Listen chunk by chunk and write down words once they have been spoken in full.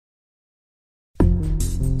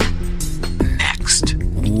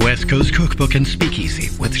West Coast Cookbook and Speakeasy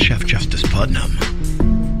with Chef Justice Putnam.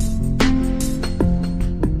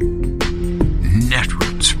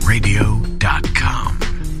 Netrootsradio.com.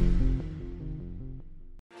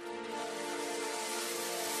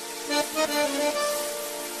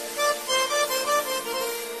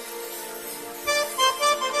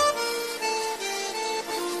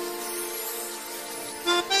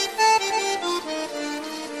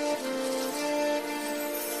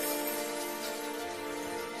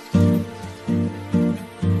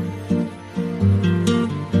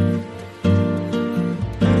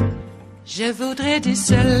 Je voudrais du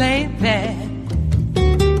soleil vert,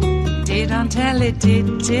 des dentelles et des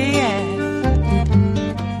théâtres,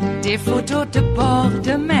 des photos de bord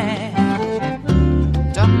de mer,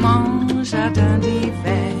 dans mon jardin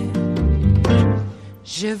d'hiver.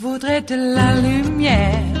 Je voudrais de la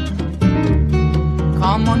lumière,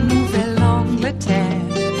 comme en Nouvelle-Angleterre.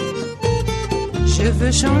 Je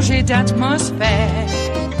veux changer d'atmosphère,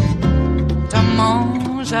 dans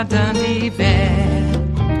mon jardin d'hiver.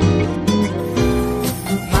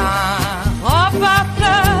 Ma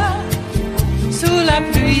fleur, sous la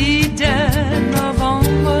pluie de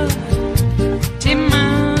novembre, tes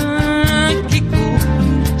mains qui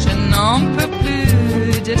courent, je n'en peux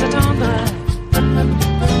plus de t'attendre.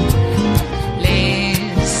 Les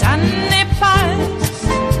années passent,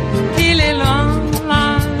 il est loin,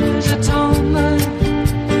 là je tombe.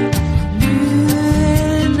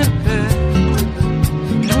 Nul ne peut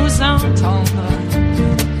nous entendre.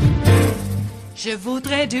 Je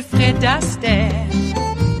voudrais du Fred Astaire.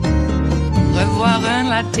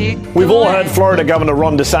 We've all heard Florida Governor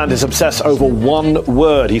Ron DeSantis obsess over one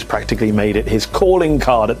word. He's practically made it his calling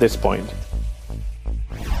card at this point.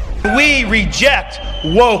 We reject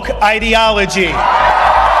woke ideology.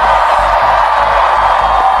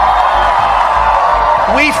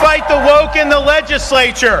 We fight the woke in the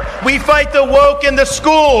legislature. We fight the woke in the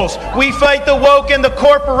schools. We fight the woke in the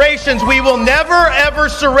corporations. We will never, ever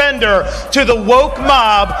surrender to the woke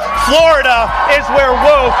mob. Florida is where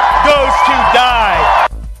woke goes to die.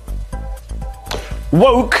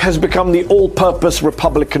 Woke has become the all-purpose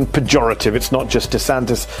Republican pejorative. It's not just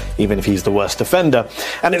DeSantis, even if he's the worst offender.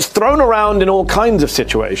 And it's thrown around in all kinds of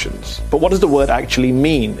situations. But what does the word actually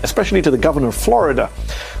mean, especially to the governor of Florida?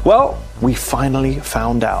 Well, we finally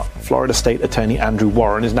found out. Florida State Attorney Andrew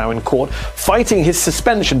Warren is now in court fighting his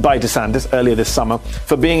suspension by DeSantis earlier this summer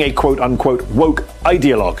for being a quote-unquote woke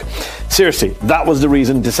ideologue. Seriously, that was the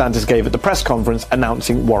reason DeSantis gave at the press conference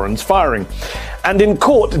announcing Warren's firing. And in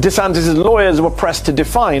court, DeSantis' lawyers were pressed to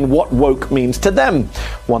define what woke means to them.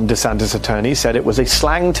 One DeSantis attorney said it was a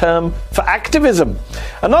slang term for activism.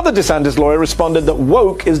 Another DeSantis lawyer responded that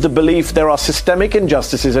woke is the belief there are systemic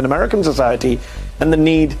injustices in American society and the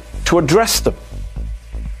need to address them.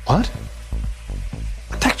 What?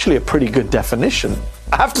 That's actually a pretty good definition.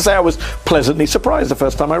 I have to say I was pleasantly surprised the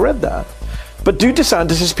first time I read that. But do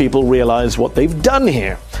DeSantis' people realize what they've done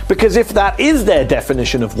here? Because if that is their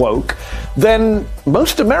definition of woke, then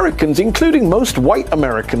most Americans, including most white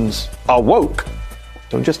Americans, are woke.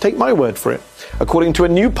 Don't just take my word for it. According to a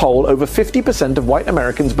new poll, over 50% of white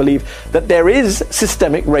Americans believe that there is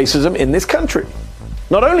systemic racism in this country.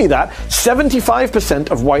 Not only that,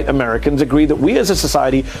 75% of white Americans agree that we as a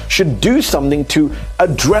society should do something to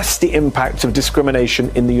address the impacts of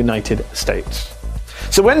discrimination in the United States.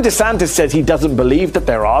 So when DeSantis says he doesn't believe that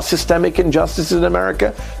there are systemic injustices in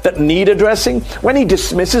America that need addressing, when he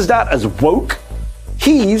dismisses that as woke,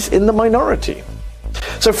 he's in the minority.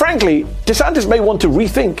 So frankly, DeSantis may want to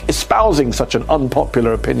rethink espousing such an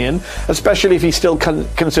unpopular opinion, especially if he's still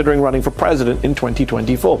considering running for president in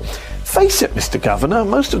 2024. Face it, Mr. Governor,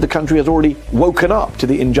 most of the country has already woken up to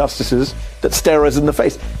the injustices that stare us in the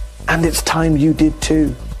face. And it's time you did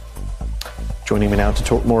too. Joining me now to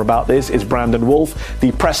talk more about this is Brandon Wolf,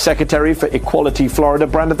 the press secretary for Equality Florida.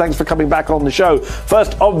 Brandon, thanks for coming back on the show.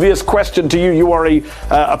 First obvious question to you. You are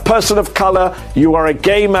a person of color. You are a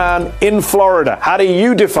gay man in Florida. How do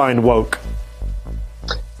you define woke?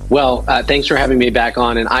 Well, thanks for having me back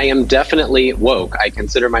on. And I am definitely woke. I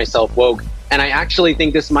consider myself woke. And I actually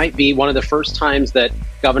think this might be one of the first times that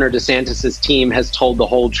Governor DeSantis' team has told the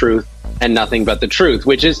whole truth and nothing but the truth,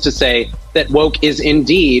 which is to say that woke is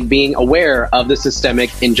indeed being aware of the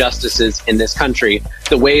systemic injustices in this country,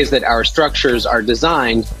 the ways that our structures are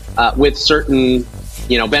designed with certain,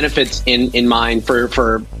 benefits in mind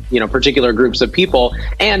for particular groups of people.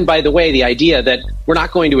 And by the way, the idea that we're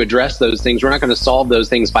not going to address those things, we're not going to solve those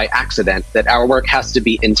things by accident, that our work has to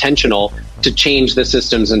be intentional to change the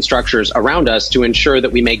systems and structures around us to ensure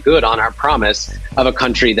that we make good on our promise of a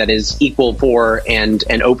country that is equal for and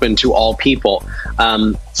open to all people.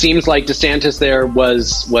 Seems like DeSantis there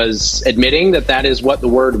was admitting that is what the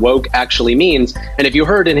word woke actually means. And if you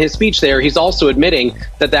heard in his speech there, he's also admitting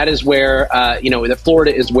that is where, that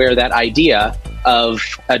Florida is where that idea of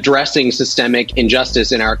addressing systemic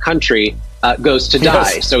injustice in our country goes to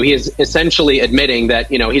die. Yes. So he is essentially admitting that,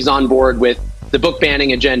 he's on board with the book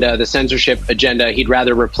banning agenda, the censorship agenda. He'd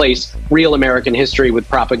rather replace real American history with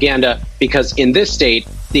propaganda, because in this state,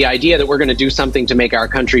 the idea that we're going to do something to make our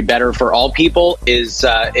country better for all people is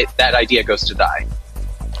that idea goes to die.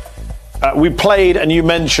 We played, and you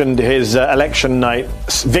mentioned his election night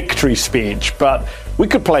victory speech, but we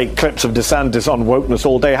could play clips of DeSantis on wokeness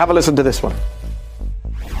all day. Have a listen to this one.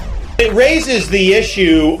 It raises the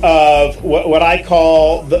issue of what I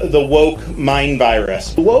call the woke mind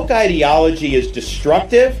virus. The woke ideology is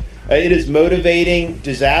destructive. It is motivating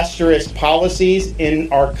disastrous policies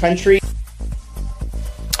in our country.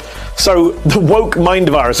 So the woke mind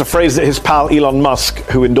virus, a phrase that his pal Elon Musk,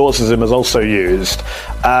 who endorses him, has also used.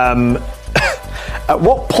 At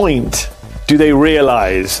what point do they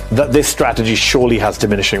realize that this strategy surely has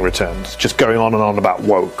diminishing returns, just going on and on about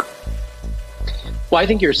woke? Well, I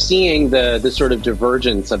think you're seeing the sort of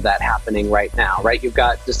divergence of that happening right now, right? You've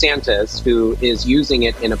got DeSantis, who is using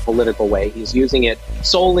it in a political way. He's using it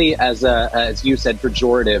solely as you said,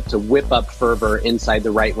 pejorative to whip up fervor inside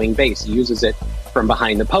the right-wing base. He uses it from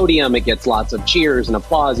behind the podium. It gets lots of cheers and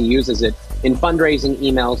applause. He uses it in fundraising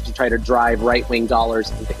emails to try to drive right-wing dollars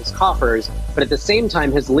into his coffers. But at the same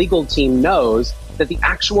time, his legal team knows that the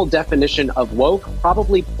actual definition of woke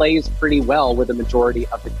probably plays pretty well with the majority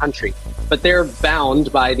of the country. But they're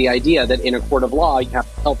bound by the idea that in a court of law, you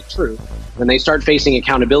have to tell the truth. When they start facing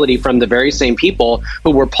accountability from the very same people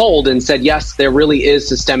who were polled and said, yes, there really is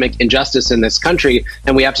systemic injustice in this country,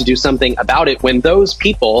 and we have to do something about it. When those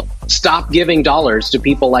people stop giving dollars to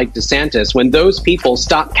people like DeSantis, when those people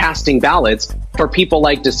stop casting ballots for people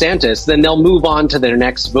like DeSantis, then they'll move on to their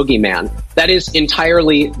next boogeyman. That is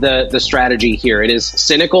entirely the strategy here. It is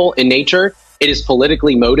cynical in nature. It is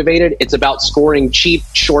politically motivated. It's about scoring cheap,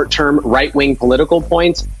 short-term, right-wing political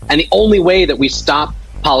points. And the only way that we stop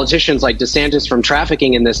politicians like DeSantis from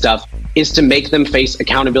trafficking in this stuff is to make them face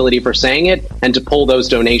accountability for saying it and to pull those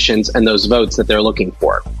donations and those votes that they're looking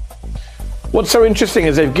for. What's so interesting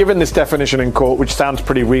is they've given this definition in court, which sounds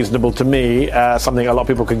pretty reasonable to me, something a lot of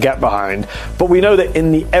people could get behind. But we know that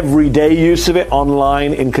in the everyday use of it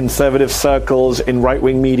online, in conservative circles, in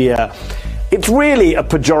right-wing media, it's really a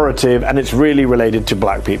pejorative, and it's really related to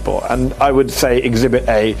black people. And I would say Exhibit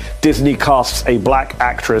A, Disney casts a black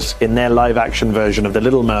actress in their live-action version of The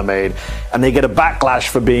Little Mermaid, and they get a backlash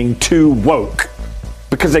for being too woke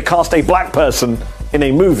because they cast a black person in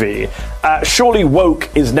a movie. Surely woke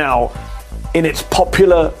is now, in its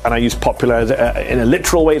popular, and I use popular as in a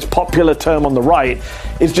literal way, its popular term on the right,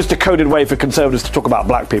 is just a coded way for conservatives to talk about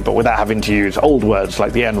black people without having to use old words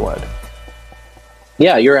like the N-word.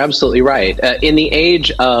 Yeah, you're absolutely right. In the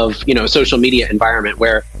age of, social media environment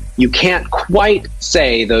where you can't quite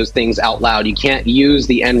say those things out loud, you can't use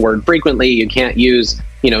the N-word frequently, you can't use,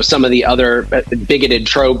 some of the other bigoted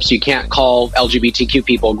tropes, you can't call LGBTQ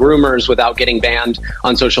people groomers without getting banned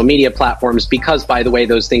on social media platforms because, by the way,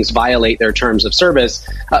 those things violate their terms of service.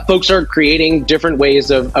 Folks are creating different ways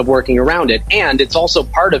of working around it. And it's also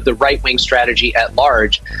part of the right-wing strategy at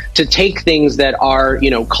large to take things that are,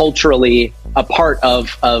 culturally a part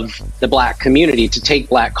of the black community, to take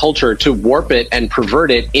black culture, to warp it and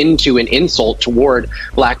pervert it into an insult toward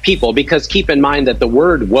black people. Because keep in mind that the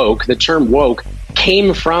word woke, the term woke,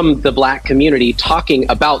 came from the black community talking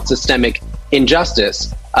about systemic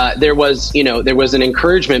injustice. There was an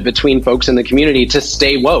encouragement between folks in the community to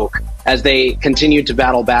stay woke as they continued to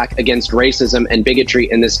battle back against racism and bigotry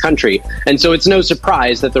in this country. And so it's no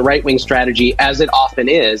surprise that the right-wing strategy, as it often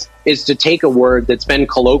is to take a word that's been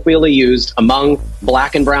colloquially used among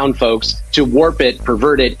black and brown folks to warp it,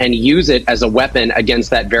 pervert it, and use it as a weapon against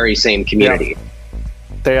that very same community. Yeah.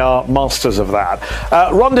 They are masters of that.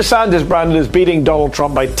 Ron DeSantis, Brandon, is beating Donald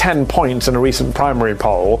Trump by 10 points in a recent primary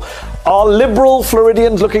poll. Are liberal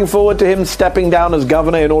Floridians looking forward to him stepping down as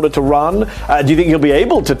governor in order to run? Do you think he'll be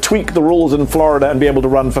able to tweak the rules in Florida and be able to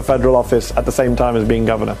run for federal office at the same time as being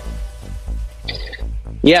governor?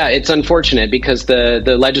 Yeah, it's unfortunate because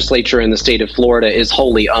the legislature in the state of Florida is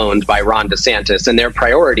wholly owned by Ron DeSantis, and their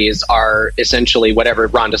priorities are essentially whatever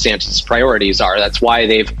Ron DeSantis' priorities are. That's why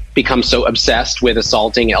they've become so obsessed with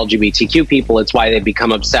assaulting LGBTQ people. It's why they've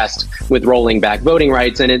become obsessed with rolling back voting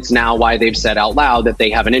rights, and it's now why they've said out loud that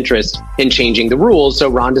they have an interest in changing the rules so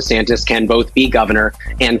Ron DeSantis can both be governor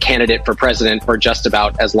and candidate for president for just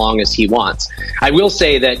about as long as he wants. I will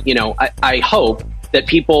say that, I hope that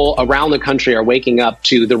people around the country are waking up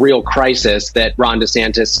to the real crisis that Ron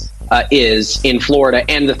DeSantis is in Florida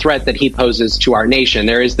and the threat that he poses to our nation.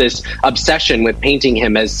 There is this obsession with painting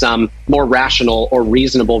him as some more rational or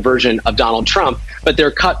reasonable version of Donald Trump, but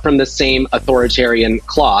they're cut from the same authoritarian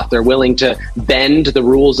cloth. They're willing to bend the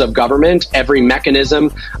rules of government, every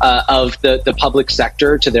mechanism of the public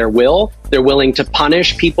sector to their will. They're willing to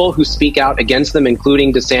punish people who speak out against them,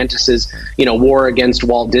 including DeSantis's, war against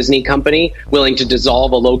Walt Disney Company, willing to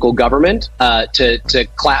dissolve a local government, to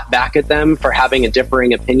clap back at them for having a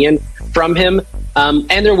differing opinion from him.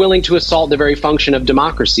 And they're willing to assault the very function of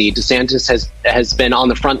democracy. DeSantis has been on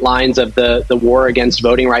the front lines of the war against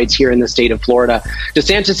voting rights here in the state of Florida.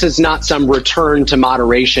 DeSantis is not some return to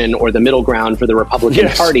moderation or the middle ground for the Republican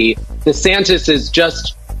Party. DeSantis is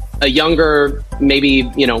just a younger, maybe,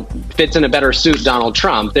 fits in a better suit Donald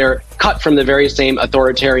Trump. They're cut from the very same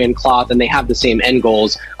authoritarian cloth, and they have the same end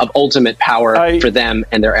goals of ultimate power for them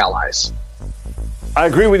and their allies. I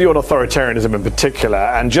agree with you on authoritarianism in particular,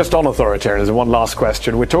 and just on authoritarianism, one last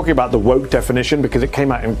question. We're talking about the woke definition because it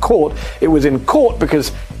came out in court. It was in court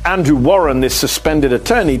because Andrew Warren, this suspended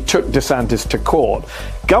attorney, took DeSantis to court.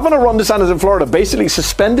 Governor Ron DeSantis in Florida basically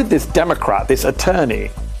suspended this Democrat, this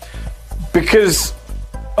attorney, because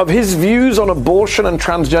of his views on abortion and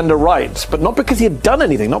transgender rights, but not because he had done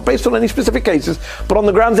anything, not based on any specific cases, but on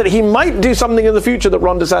the grounds that he might do something in the future that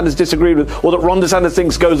Ron DeSantis disagreed with, or that Ron DeSantis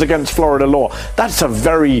thinks goes against Florida law. That's a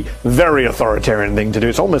very, very authoritarian thing to do.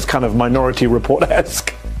 It's almost kind of Minority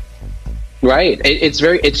Report-esque. Right.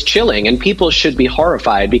 It's chilling, and people should be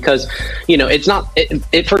horrified because, first of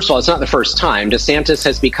all, it's not the first time. DeSantis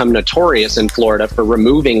has become notorious in Florida for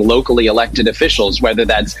removing locally elected officials, whether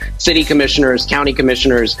that's city commissioners, county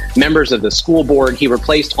commissioners, members of the school board. He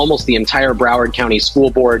replaced almost the entire Broward County School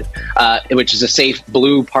Board, which is a safe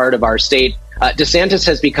blue part of our state. DeSantis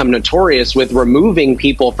has become notorious with removing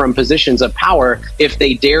people from positions of power if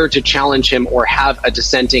they dare to challenge him or have a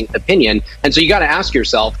dissenting opinion. And so you got to ask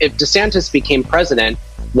yourself, if DeSantis became president,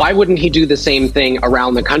 why wouldn't he do the same thing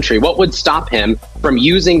around the country? What would stop him from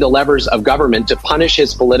using the levers of government to punish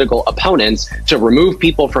his political opponents, to remove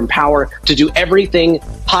people from power, to do everything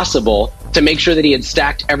possible to make sure that he had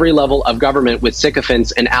stacked every level of government with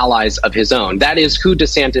sycophants and allies of his own? That is who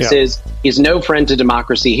DeSantis is. He's no friend to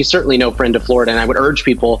democracy. He's certainly no friend to Florida. And I would urge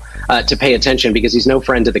people to pay attention because he's no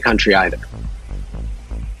friend to the country either.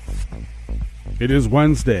 It is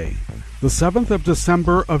Wednesday, the 7th of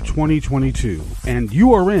December of 2022, and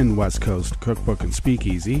you are in West Coast Cookbook and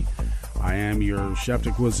Speakeasy. I am your chef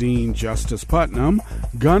de cuisine, Justice Putnam.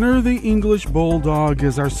 Gunner the English Bulldog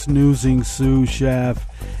is our snoozing sous chef.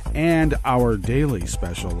 And our daily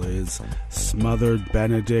special is Smothered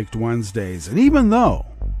Benedict Wednesdays. And even though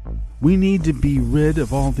we need to be rid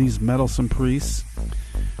of all these meddlesome priests,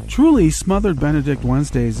 truly Smothered Benedict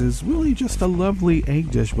Wednesdays is really just a lovely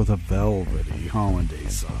egg dish with a velvety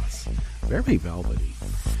hollandaise sauce. Very velvety.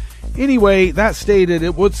 Anyway, that stated,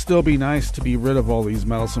 it would still be nice to be rid of all these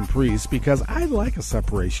meddlesome priests because I like a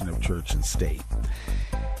separation of church and state.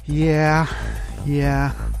 Yeah,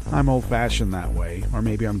 I'm old-fashioned that way. Or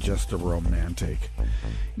maybe I'm just a romantic.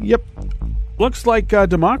 Yep. Looks like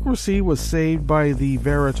democracy was saved by the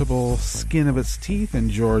veritable skin of its teeth in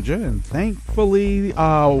Georgia. And thankfully,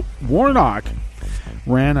 Warnock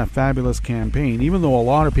ran a fabulous campaign, even though a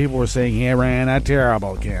lot of people were saying he ran a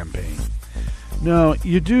terrible campaign. No,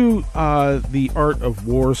 you do the art of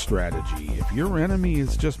war strategy. If your enemy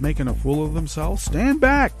is just making a fool of themselves, stand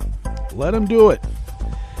back. Let them do it.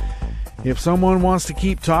 If someone wants to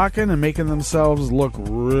keep talking and making themselves look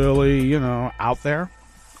really, out there,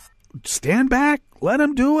 stand back. Let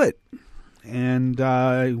him do it. And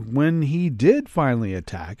when he did finally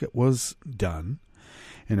attack, it was done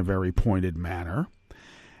in a very pointed manner.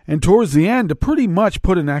 And towards the end, to pretty much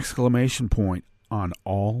put an exclamation point on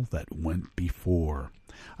all that went before.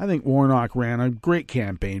 I think Warnock ran a great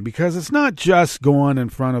campaign because it's not just going in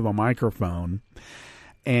front of a microphone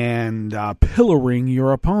and pillaring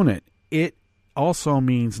your opponent. It also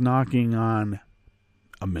means knocking on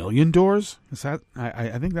 1 million doors. Is that?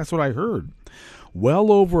 I think that's what I heard.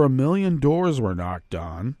 Well over 1 million doors were knocked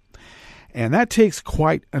on. And that takes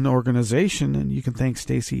quite an organization, and you can thank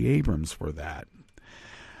Stacey Abrams for that.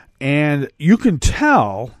 And you can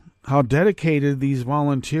tell how dedicated these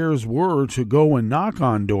volunteers were to go and knock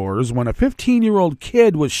on doors when a 15-year-old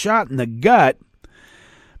kid was shot in the gut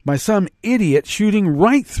by some idiot shooting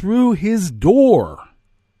right through his door.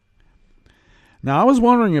 Now, I was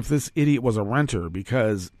wondering if this idiot was a renter,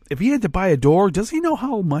 because if he had to buy a door, does he know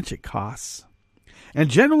how much it costs? And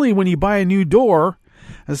generally, when you buy a new door,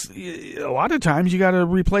 a lot of times you got to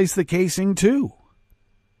replace the casing too.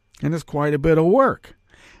 And it's quite a bit of work.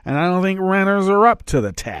 And I don't think renters are up to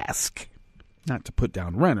the task. Not to put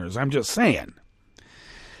down renters, I'm just saying.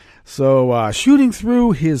 So, shooting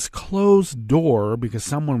through his closed door because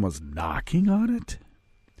someone was knocking on it?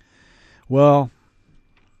 Well,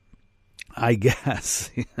 I guess,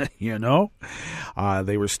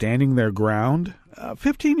 they were standing their ground. A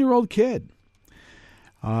 15-year-old kid.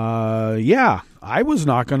 Yeah, I was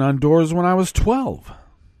knocking on doors when I was 12.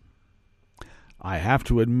 I have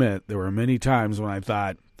to admit, there were many times when I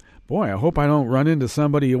thought, boy, I hope I don't run into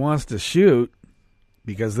somebody who wants to shoot,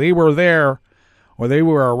 because they were there or they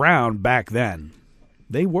were around back then.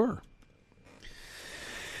 They were.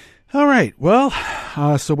 All right, well,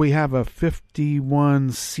 so we have a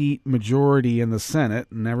 51-seat majority in the Senate,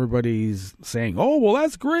 and everybody's saying, oh, well,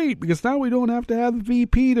 that's great, because now we don't have to have the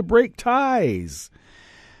VP to break ties.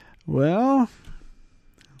 Well,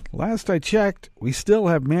 last I checked, we still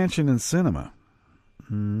have Manchin and Sinema.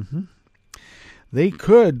 Mm-hmm. They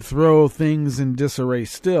could throw things in disarray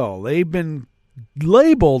still. They've been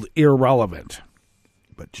labeled irrelevant.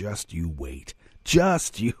 But just you wait.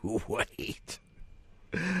 Just you wait.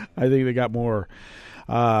 I think they got more.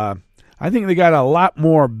 I think they got a lot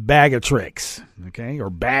more bag of tricks. Okay? Or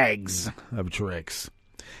bags of tricks.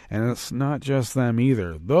 And it's not just them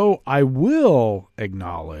either. Though I will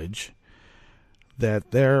acknowledge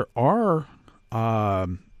that there are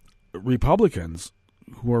Republicans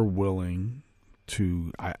who are willing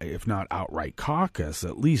to, if not outright caucus,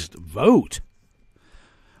 at least vote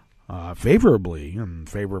favorably. And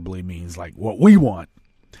favorably means like what we want.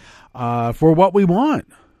 For what we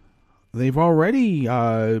want. They've already,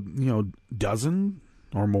 dozen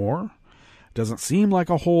or more. Doesn't seem like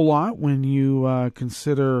a whole lot when you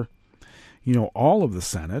consider, all of the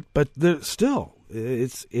Senate. But still,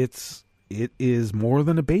 it is more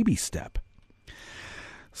than a baby step.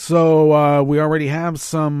 So we already have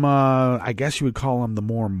some, I guess you would call them the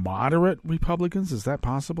more moderate Republicans. Is that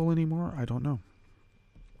possible anymore? I don't know.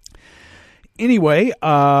 Anyway,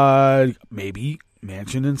 maybe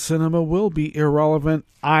Manchin and Sinema will be irrelevant.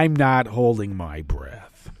 I'm not holding my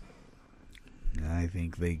breath. I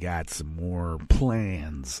think they got some more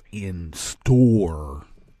plans in store.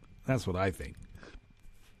 That's what I think.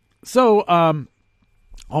 So,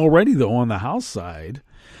 already though on the House side,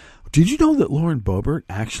 did you know that Lauren Boebert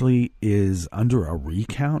actually is under a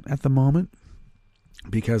recount at the moment?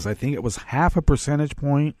 Because I think it was half a percentage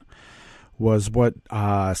point was what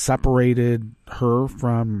separated her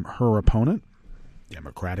from her opponent,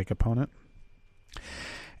 Democratic opponent.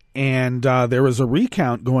 And there is a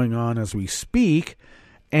recount going on as we speak.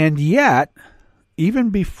 And yet, even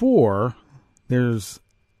before there's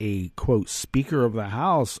a, quote, Speaker of the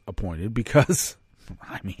House appointed, because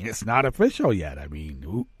it's not official yet.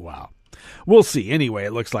 Wow. We'll see. Anyway,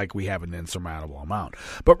 it looks like we have an insurmountable amount.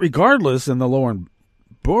 But regardless, in the Lauren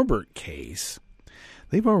Boebert case,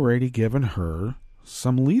 they've already given her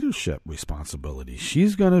some leadership responsibilities.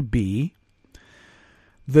 She's going to be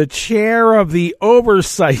the chair of the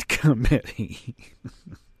Oversight Committee.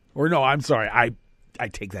 Or no, I'm sorry. I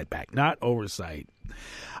take that back. Not Oversight.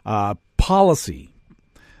 Policy.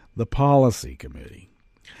 The Policy Committee.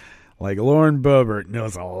 Like Lauren Boebert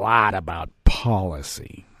knows a lot about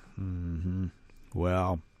policy. Mm-hmm.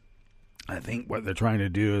 Well, I think what they're trying to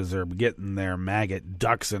do is they're getting their maggot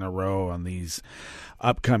ducks in a row on these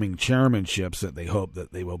upcoming chairmanships that they hope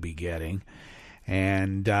that they will be getting.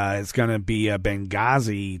 And it's going to be a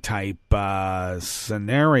Benghazi-type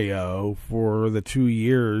scenario for the 2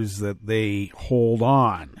 years that they hold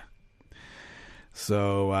on.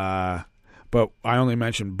 So, but I only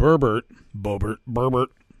mentioned Boebert,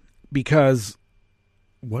 because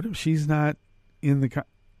what if she's not in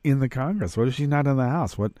the Congress? What if she's not in the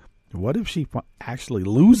House? What if she actually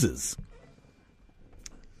loses?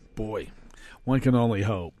 Boy, one can only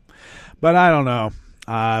hope. But I don't know.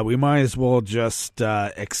 We might as well just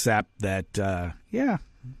accept that,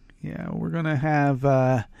 we're going to have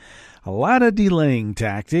a lot of delaying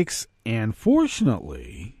tactics. And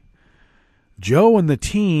fortunately, Joe and the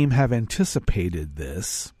team have anticipated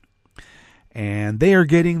this. And they are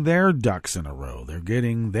getting their ducks in a row. They're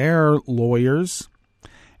getting their lawyers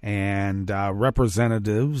and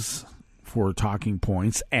representatives for talking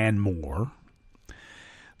points and more.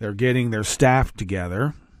 They're getting their staff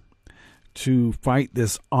together to fight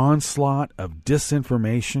this onslaught of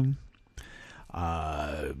disinformation.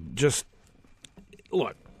 Just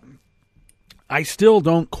look, I still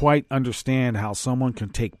don't quite understand how someone can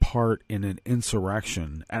take part in an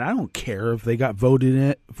insurrection, and I don't care if they got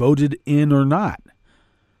voted in or not.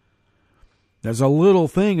 There's a little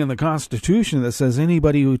thing in the Constitution that says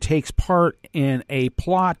anybody who takes part in a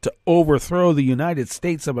plot to overthrow the United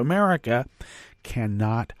States of America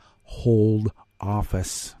cannot hold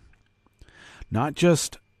office. Not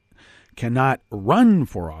just cannot run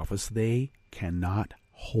for office, they cannot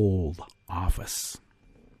hold office.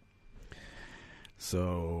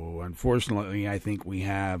 So, unfortunately, I think we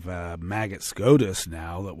have maggot SCOTUS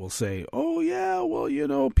now that will say, oh, yeah, well, you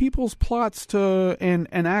know, people's plots to and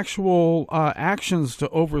actual actions to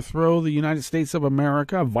overthrow the United States of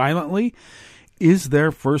America violently is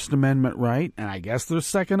their First Amendment right, and I guess their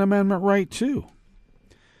Second Amendment right, too.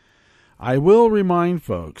 I will remind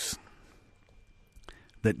folks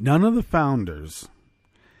that none of the founders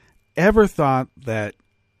ever thought that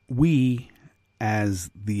we, as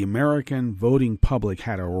the American voting public,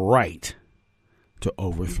 had a right to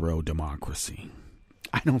overthrow democracy.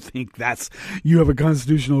 I don't think you have a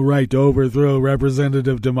constitutional right to overthrow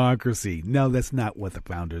representative democracy. No, that's not what the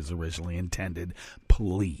founders originally intended.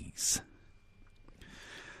 Please.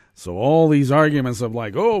 So all these arguments of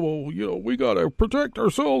like, oh, well, you know, we got to protect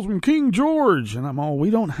ourselves from King George. And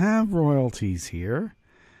we don't have royalties here.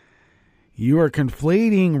 You are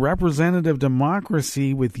conflating representative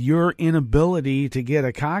democracy with your inability to get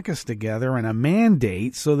a caucus together and a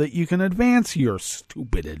mandate so that you can advance your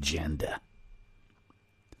stupid agenda.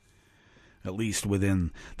 At least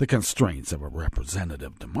within the constraints of a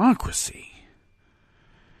representative democracy.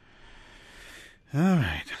 All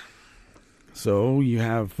right. So you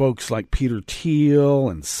have folks like Peter Thiel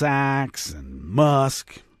and Sachs and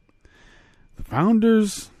Musk. The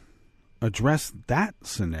founders address that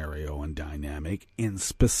scenario and dynamic in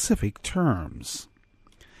specific terms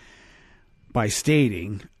by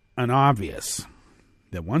stating an obvious,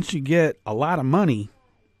 that once you get a lot of money,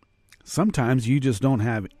 sometimes you just don't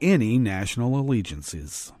have any national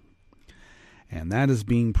allegiances. And that is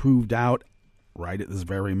being proved out right at this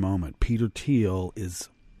very moment. Peter Thiel is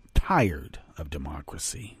tired of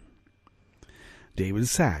democracy. David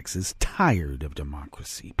Sachs is tired of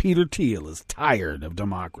democracy. Peter Thiel is tired of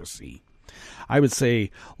democracy. I would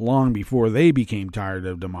say long before they became tired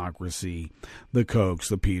of democracy, the Kochs,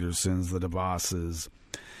 the Petersons, the DeVosses,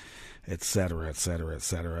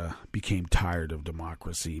 etc., became tired of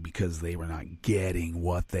democracy because they were not getting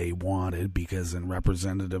what they wanted, because in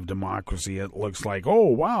representative democracy it looks like, oh,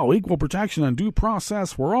 wow, equal protection and due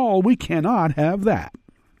process for all. We cannot have that.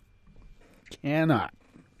 Cannot.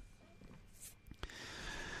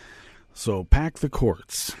 So pack the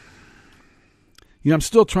courts. You know, I'm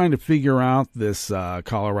still trying to figure out this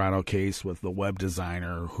Colorado case with the web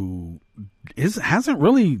designer who hasn't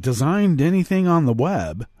really designed anything on the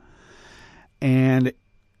web. And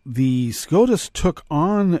the SCOTUS took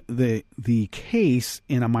on the case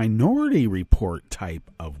in a minority report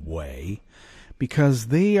type of way because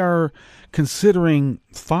they are considering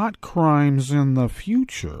thought crimes in the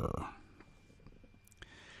future.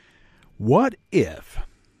 What if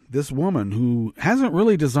this woman who hasn't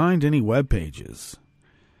really designed any web pages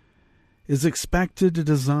is expected to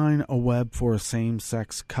design a web for a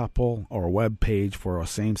same-sex couple, or a web page for a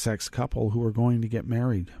same-sex couple who are going to get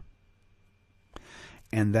married?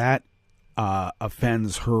 And that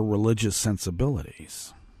offends her religious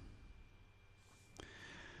sensibilities.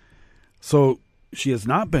 So she has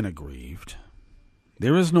not been aggrieved.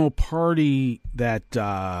 There is no party that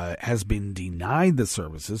has been denied the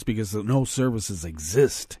services because no services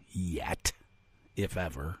exist yet, if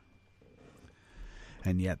ever.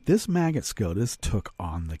 And yet this maggot SCOTUS took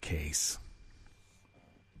on the case.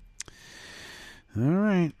 All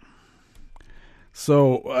right.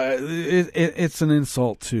 So it's an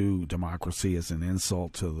insult to democracy. It's an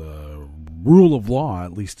insult to the rule of law,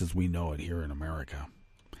 at least as we know it here in America.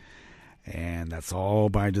 And that's all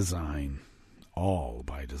by design. All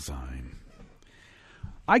by design.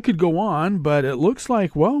 I could go on, but it looks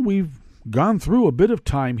like, well, we've gone through a bit of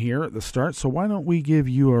time here at the start, so why don't we give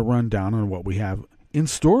you a rundown on what we have in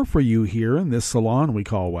store for you here in this salon we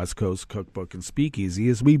call West Coast Cookbook and Speakeasy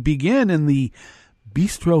as we begin in the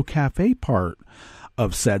Bistro Cafe part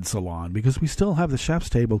of said salon, because we still have the chef's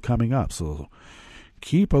table coming up, so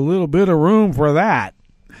keep a little bit of room for that.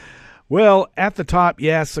 Well, at the top,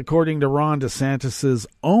 yes, according to Ron DeSantis'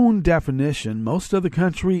 own definition, most of the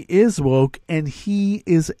country is woke, and he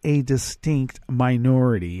is a distinct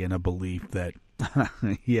minority in a belief that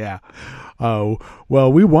Yeah. Oh,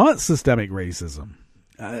 well, we want systemic racism.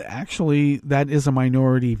 Actually, that is a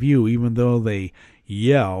minority view, even though they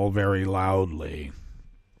yell very loudly.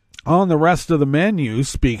 On the rest of the menu,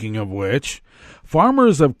 speaking of which,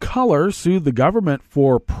 farmers of color sued the government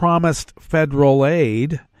for promised federal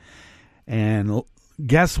aid. And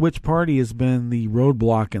guess which party has been the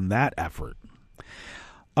roadblock in that effort?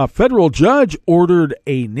 A federal judge ordered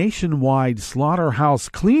a nationwide slaughterhouse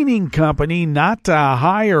cleaning company not to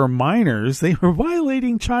hire minors. They were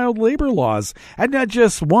violating child labor laws. And not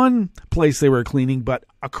just one place they were cleaning, but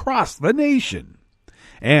across the nation.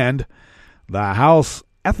 And the House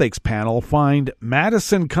Ethics Panel fined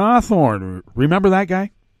Madison Cawthorn. Remember that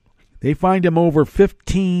guy? They fined him over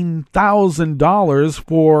 $15,000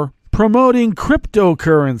 for promoting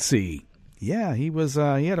cryptocurrency. Yeah, he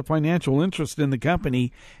had a financial interest in the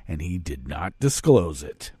company, and he did not disclose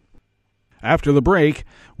it. After the break,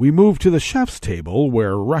 we move to the chef's table,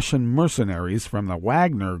 where Russian mercenaries from the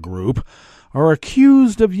Wagner Group are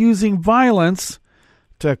accused of using violence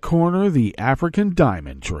to corner the African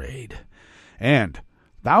diamond trade. And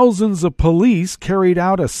thousands of police carried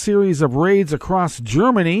out a series of raids across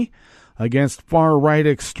Germany against far-right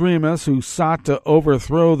extremists who sought to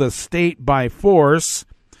overthrow the state by force,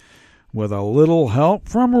 with a little help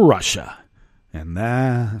from Russia. And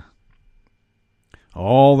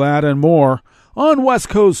all that and more on West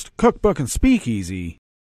Coast Cookbook and Speakeasy.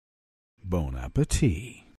 Bon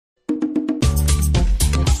appetit.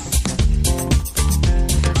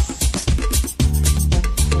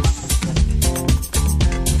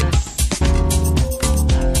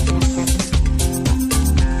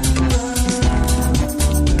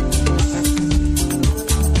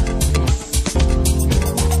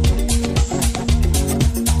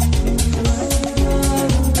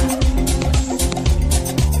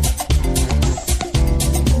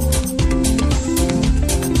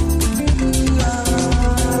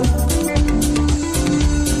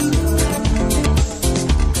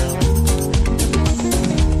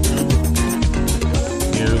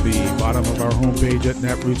 At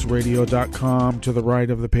netrootsradio.com. To the right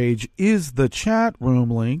of the page is the chat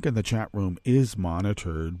room link, and the chat room is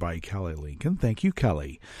monitored by Kelly Lincoln. Thank you,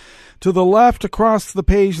 Kelly. To the left across the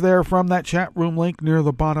page there from that chat room link near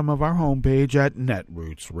the bottom of our homepage at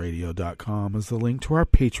netrootsradio.com is the link to our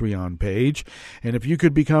Patreon page. And if you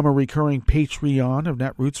could become a recurring Patreon of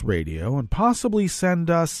Netroots Radio and possibly send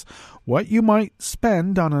us what you might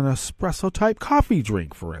spend on an espresso-type coffee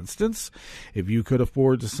drink, for instance, if you could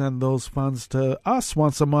afford to send those funds to us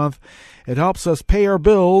once a month, it helps us pay our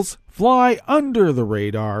bills, fly under the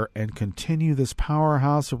radar, and continue this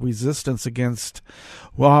powerhouse of resistance against,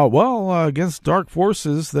 against dark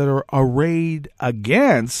forces that are arrayed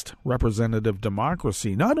against representative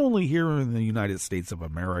democracy, not only here in the United States of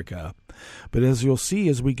America, but as you'll see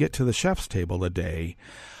as we get to the chef's table today,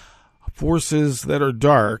 forces that are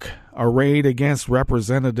dark arrayed against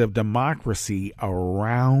representative democracy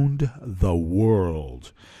around the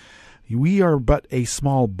world. We are but a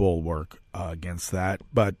small bulwark against that,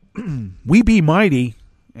 but we be mighty,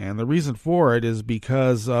 and the reason for it is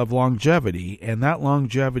because of longevity, and that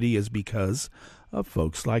longevity is because of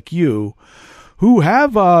folks like you who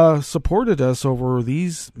have supported us over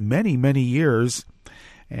these many, many years,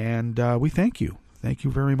 and we thank you. Thank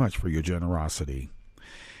you very much for your generosity.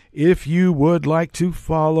 If you would like to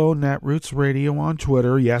follow Netroots Radio on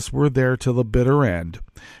Twitter, yes, we're there till the bitter end.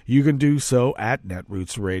 You can do so at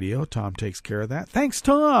Netroots Radio. Tom takes care of that. Thanks,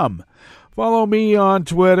 Tom. Follow me on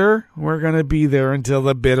Twitter. We're going to be there until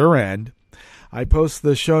the bitter end. I post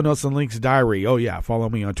the show notes and links diary. Oh, yeah, follow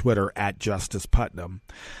me on Twitter at Justice Putnam.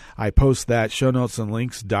 I post that show notes and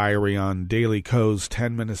links diary on Daily Co's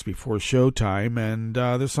 10 minutes before showtime, and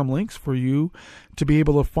there's some links for you to be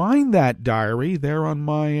able to find that diary there on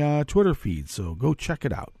my Twitter feed, so go check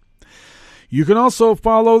it out. You can also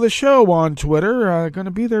follow the show on Twitter. Going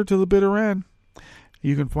to be there till the bitter end.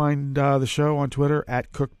 You can find the show on Twitter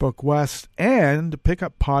at Cookbook West and pick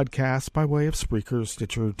up podcasts by way of Spreaker,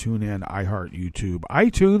 Stitcher, TuneIn, iHeart, YouTube,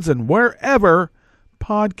 iTunes, and wherever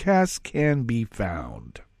podcasts can be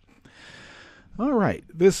found. All right,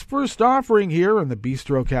 this first offering here in the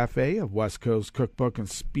Bistro Cafe of West Coast Cookbook and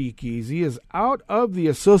Speakeasy is out of the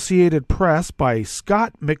Associated Press by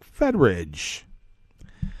Scott McFedridge.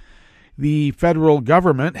 The federal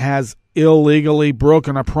government has illegally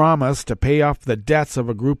broken a promise to pay off the debts of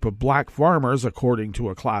a group of black farmers, according to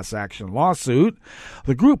a class action lawsuit.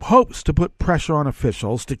 The group hopes to put pressure on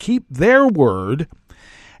officials to keep their word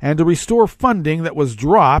and to restore funding that was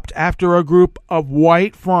dropped after a group of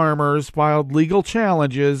white farmers filed legal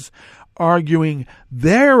challenges arguing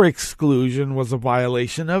their exclusion was a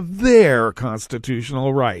violation of their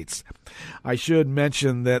constitutional rights. I should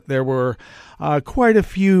mention that there were quite a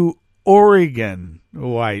few Oregon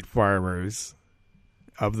white farmers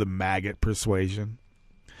of the maggot persuasion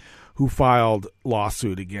who filed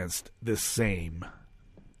lawsuit against this same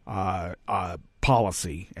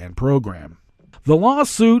policy and program. The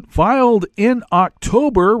lawsuit filed in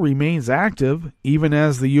October remains active, even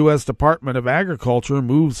as the U.S. Department of Agriculture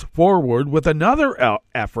moves forward with another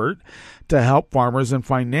effort to help farmers in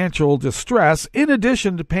financial distress, in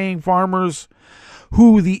addition to paying farmers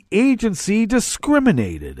who the agency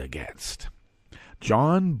discriminated against.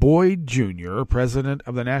 John Boyd Jr., president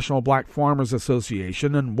of the National Black Farmers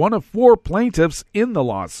Association and one of 4 plaintiffs in the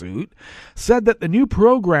lawsuit, said that the new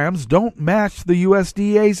programs don't match the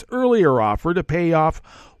USDA's earlier offer to pay off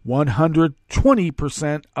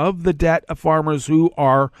 120% of the debt of farmers who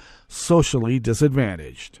are socially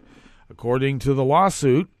disadvantaged. According to the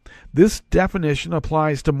lawsuit, this definition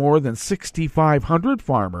applies to more than 6,500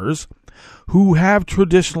 farmers who have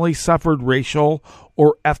traditionally suffered racial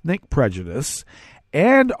or ethnic prejudice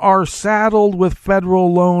and are saddled with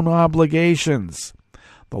federal loan obligations.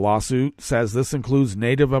 The lawsuit says this includes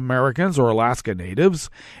Native Americans or Alaska Natives,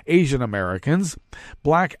 Asian Americans,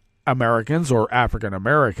 Black Americans or African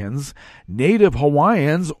Americans, Native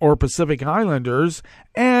Hawaiians or Pacific Islanders,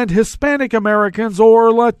 and Hispanic Americans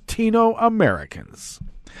or Latino Americans.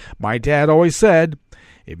 My dad always said,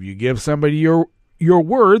 if you give somebody your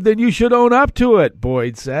word, then you should own up to it,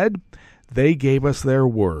 Boyd said. They gave us their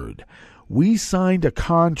word. We signed a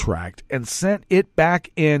contract and sent it back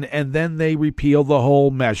in, and then they repealed the whole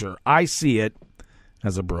measure. I see it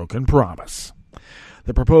as a broken promise.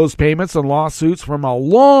 The proposed payments and lawsuits from a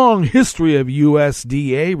long history of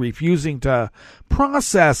USDA refusing to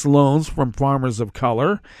process loans from farmers of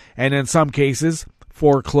color, and in some cases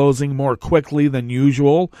foreclosing more quickly than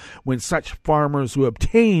usual when such farmers who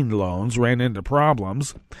obtained loans ran into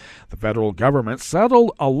problems. The federal government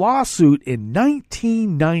settled a lawsuit in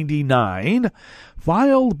 1999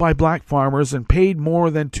 filed by black farmers and paid more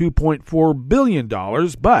than $2.4 billion,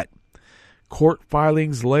 but court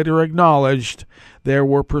filings later acknowledged there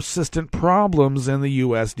were persistent problems in the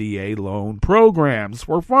USDA loan programs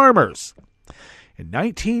for farmers. In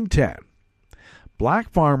 1910,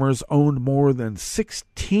 black farmers owned more than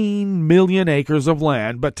 16 million acres of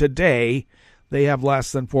land, but today they have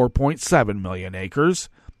less than 4.7 million acres.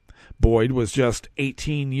 Boyd was just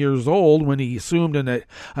 18 years old when he assumed an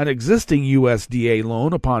existing USDA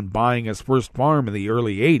loan upon buying his first farm in the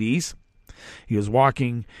early 80s. He was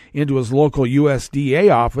walking into his local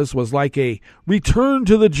USDA office was like a return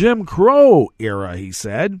to the Jim Crow era, he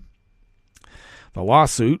said. The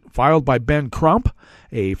lawsuit, filed by Ben Crump,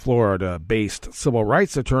 a Florida-based civil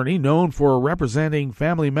rights attorney known for representing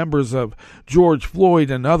family members of George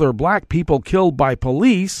Floyd and other black people killed by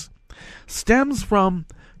police, stems from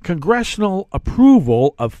congressional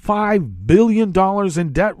approval of $5 billion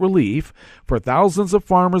in debt relief for thousands of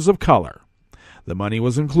farmers of color. The money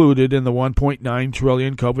was included in the $1.9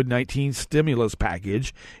 trillion COVID-19 stimulus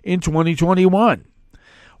package in 2021.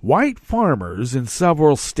 White farmers in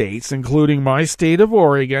several states, including my state of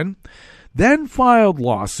Oregon, then filed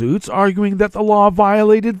lawsuits arguing that the law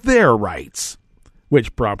violated their rights,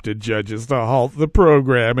 which prompted judges to halt the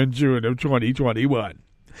program in June of 2021.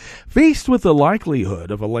 Faced with the likelihood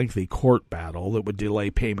of a lengthy court battle that would delay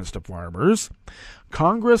payments to farmers,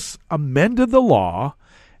 Congress amended the law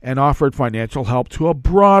and offered financial help to a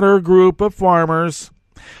broader group of farmers.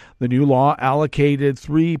 The new law allocated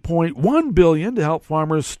 $3.1 billion to help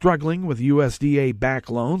farmers struggling with USDA-backed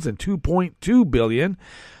loans and $2.2 billion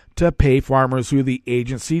to pay farmers who the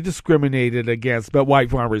agency discriminated against. But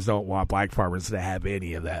white farmers don't want black farmers to have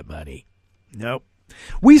any of that money. Nope.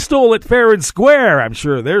 We stole it fair and square, I'm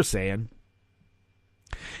sure they're saying.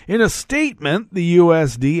 In a statement, the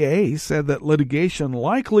USDA said that litigation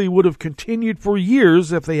likely would have continued for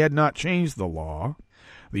years if they had not changed the law.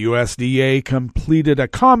 The USDA completed a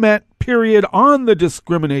comment period on the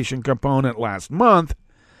discrimination component last month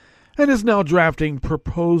and is now drafting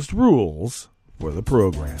proposed rules for the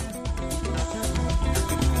program.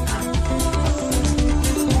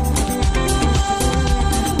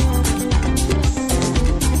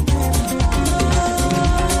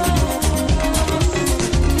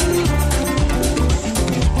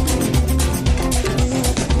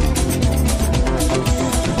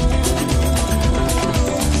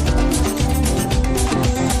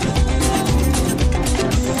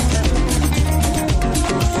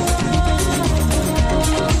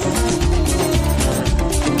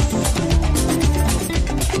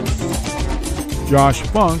 Josh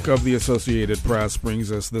Funk of the Associated Press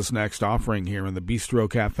brings us this next offering here in the Bistro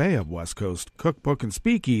Cafe of West Coast Cookbook and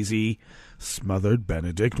Speakeasy, Smothered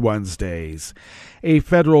Benedict Wednesdays. A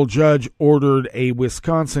federal judge ordered a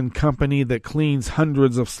Wisconsin company that cleans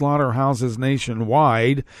hundreds of slaughterhouses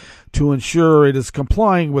nationwide to ensure it is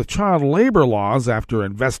complying with child labor laws after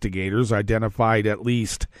investigators identified at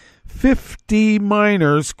least 50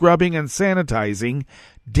 minors scrubbing and sanitizing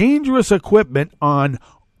dangerous equipment on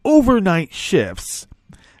overnight shifts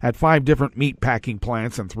at 5 different meatpacking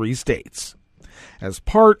plants in 3 states. As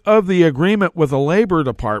part of the agreement with the Labor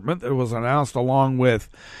Department that was announced along with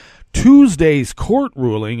Tuesday's court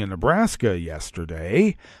ruling in Nebraska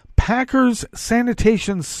yesterday, Packers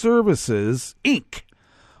Sanitation Services, Inc.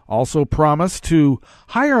 also promised to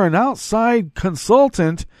hire an outside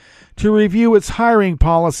consultant to review its hiring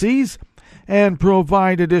policies and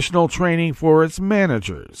provide additional training for its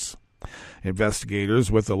managers.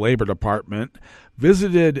 Investigators with the Labor Department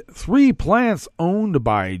visited 3 plants owned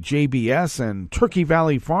by JBS and Turkey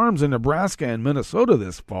Valley Farms in Nebraska and Minnesota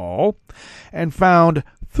this fall and found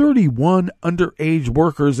 31 underage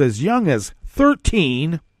workers as young as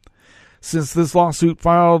 13. Since this lawsuit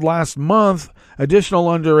filed last month, additional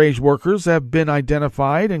underage workers have been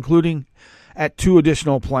identified, including at 2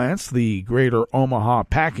 additional plants, the Greater Omaha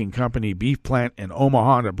Packing Company beef plant in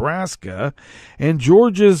Omaha, Nebraska, and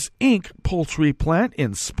George's Inc. poultry plant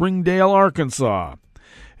in Springdale, Arkansas.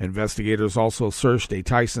 Investigators also searched a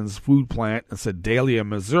Tyson's food plant in Sedalia,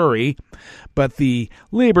 Missouri, but the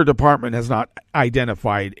Labor Department has not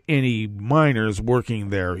identified any minors working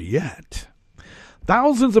there yet.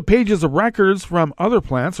 Thousands of pages of records from other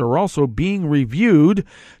plants are also being reviewed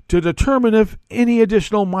to determine if any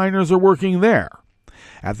additional minors are working there.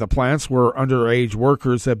 At the plants where underage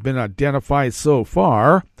workers have been identified so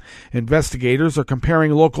far, investigators are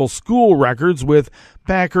comparing local school records with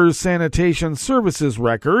Packers Sanitation Services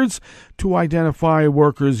records to identify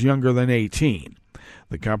workers younger than 18.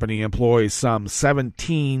 The company employs some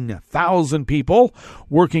 17,000 people,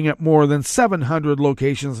 working at more than 700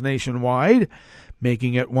 locations nationwide,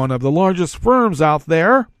 making it one of the largest firms out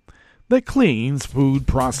there that cleans food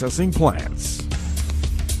processing plants.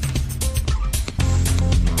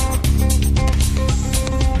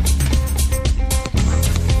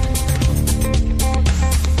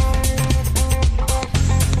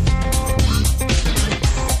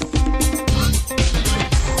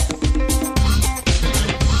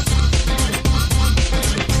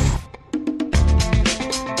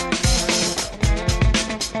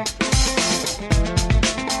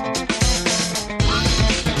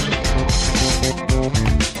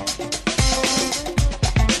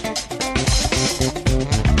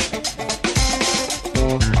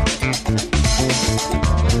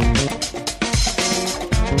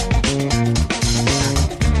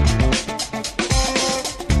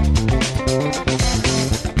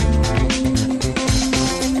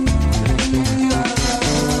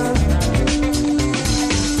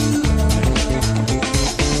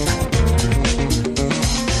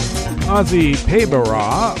 Ozzy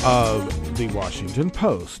Pabara of the Washington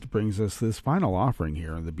Post brings us this final offering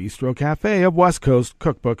here in the Bistro Cafe of West Coast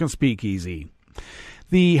Cookbook and Speakeasy.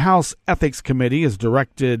 The House Ethics Committee has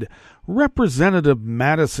directed Representative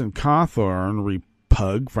Madison Cawthorn,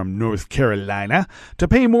 Repug from North Carolina, to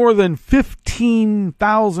pay more than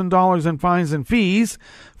 $15,000 in fines and fees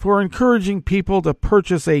for encouraging people to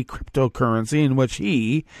purchase a cryptocurrency in which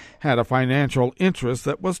he had a financial interest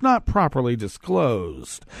that was not properly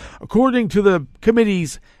disclosed. According to the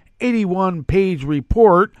committee's 81-page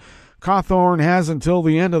report, Cawthorn has until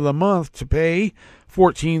the end of the month to pay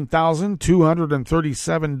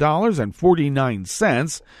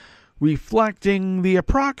 $14,237.49, reflecting the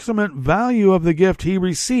approximate value of the gift he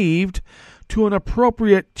received to an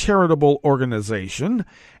appropriate charitable organization,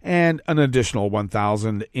 and an additional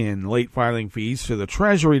 $1,000 in late filing fees to the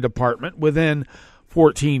Treasury Department within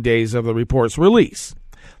 14 days of the report's release.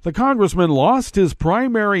 The congressman lost his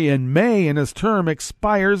primary in May and his term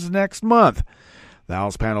expires next month. The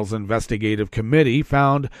House panel's investigative committee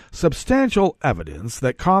found substantial evidence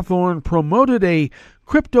that Cawthorn promoted a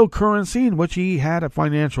cryptocurrency in which he had a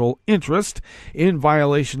financial interest in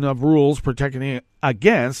violation of rules protecting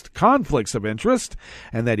against conflicts of interest,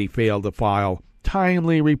 and that he failed to file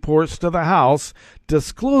timely reports to the House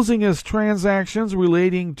disclosing his transactions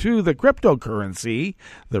relating to the cryptocurrency,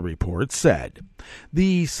 the report said.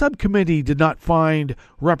 The subcommittee did not find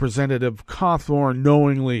Representative Cawthorn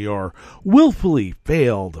knowingly or willfully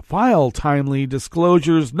failed to file timely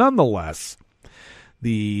disclosures nonetheless.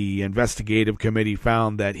 The investigative committee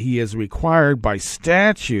found that he is required by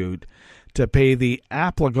statute to pay the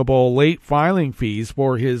applicable late filing fees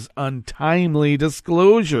for his untimely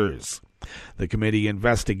disclosures. The committee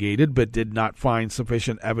investigated but did not find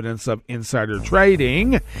sufficient evidence of insider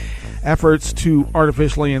trading, efforts to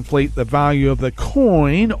artificially inflate the value of the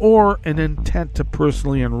coin, or an intent to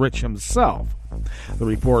personally enrich himself. The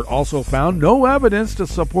report also found no evidence to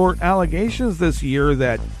support allegations this year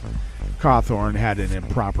that Cawthorn had an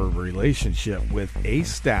improper relationship with a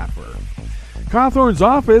staffer. Cawthorn's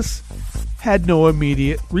office had no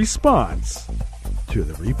immediate response to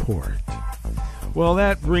the report. Well,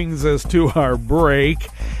 that brings us to our break,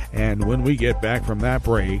 and when we get back from that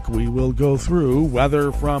break, we will go through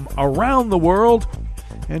weather from around the world,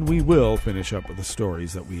 and we will finish up with the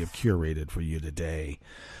stories that we have curated for you today.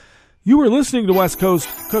 You are listening to West Coast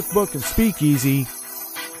Cookbook and Speakeasy,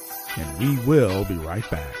 and we will be right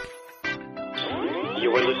back.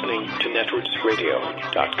 You are listening to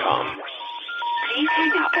netrootsradio.com. Please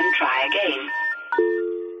hang up and try again.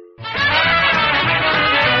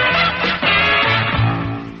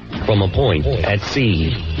 From a point at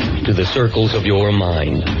sea to the circles of your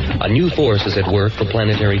mind, a new force is at work for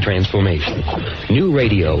planetary transformation. New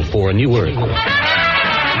radio for a new Earth.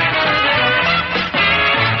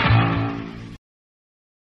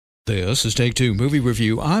 This is Take Two Movie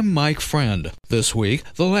Review. I'm Mike Friend. This week,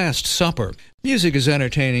 The Last Supper. Music is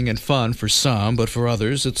entertaining and fun for some, but for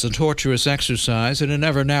others, it's a torturous exercise in an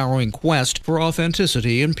ever-narrowing quest for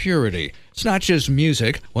authenticity and purity. It's not just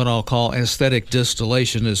music. What I'll call aesthetic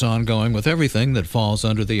distillation is ongoing with everything that falls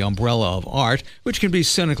under the umbrella of art, which can be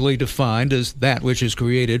cynically defined as that which is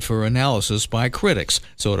created for analysis by critics,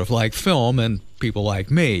 sort of like film and people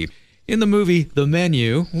like me. In the movie The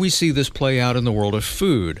Menu, we see this play out in the world of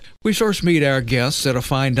food. We first meet our guests at a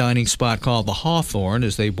fine dining spot called the Hawthorn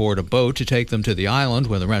as they board a boat to take them to the island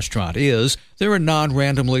where the restaurant is. They're a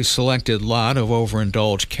non-randomly selected lot of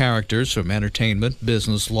overindulged characters from entertainment,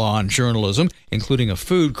 business, law, and journalism, including a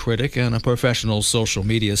food critic and a professional social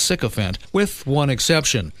media sycophant, with one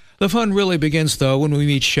exception. The fun really begins, though, when we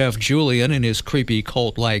meet Chef Julian and his creepy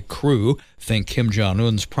cult-like crew. Think Kim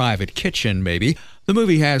Jong-un's private kitchen, maybe. The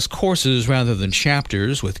movie has courses rather than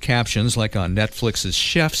chapters, with captions like on Netflix's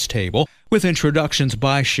Chef's Table, with introductions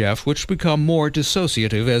by Chef, which become more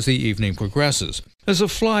dissociative as the evening progresses. As a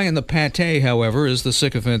fly in the pate, however, is the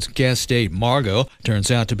sycophant's guest date Margot,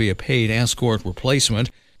 turns out to be a paid escort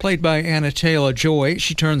replacement. Played by Anna Taylor-Joy,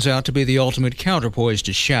 she turns out to be the ultimate counterpoise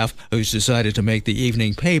to Chef, who's decided to make the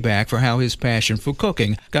evening payback for how his passion for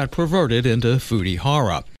cooking got perverted into foodie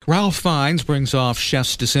horror. Ralph Fiennes brings off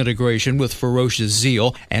Chef's disintegration with ferocious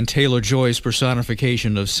zeal, and Taylor-Joy's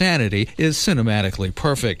personification of sanity is cinematically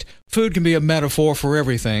perfect. Food can be a metaphor for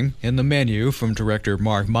everything. In The Menu, from director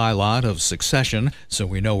Mark Mylod of Succession, so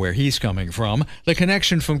we know where he's coming from, the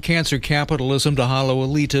connection from cancer capitalism to hollow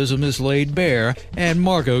elitism is laid bare, and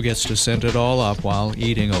Margot gets to scent it all up while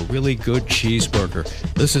eating a really good cheeseburger.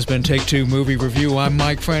 This has been Take Two Movie Review. I'm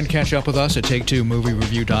Mike Friend. Catch up with us at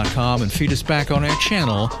take2moviereview.com and feed us back on our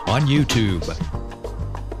channel on YouTube.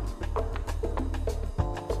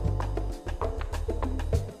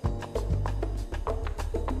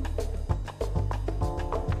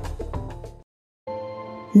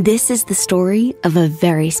 This is the story of a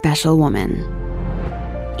very special woman.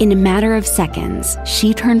 In a matter of seconds,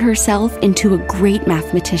 she turned herself into a great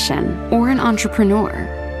mathematician or an entrepreneur.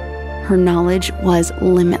 Her knowledge was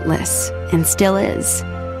limitless and still is.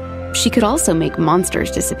 She could also make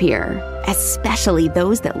monsters disappear, especially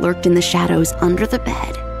those that lurked in the shadows under the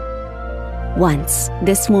bed. Once,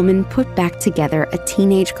 this woman put back together a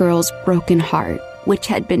teenage girl's broken heart, which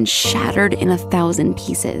had been shattered in 1,000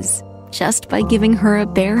 pieces, just by giving her a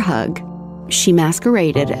bear hug. She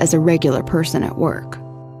masqueraded as a regular person at work,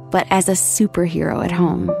 but as a superhero at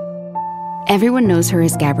home. Everyone knows her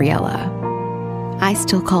as Gabriella. I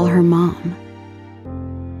still call her Mom.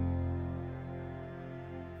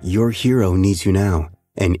 Your hero needs you now,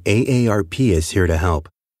 and AARP is here to help.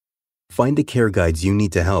 Find the care guides you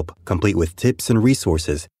need to help, complete with tips and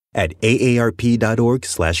resources at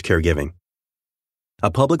aarp.org/caregiving. A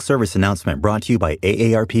public service announcement brought to you by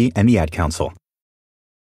AARP and the Ad Council.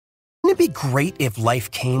 Wouldn't it be great if life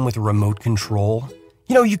came with a remote control?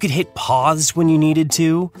 You know, you could hit pause when you needed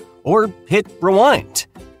to, or hit rewind.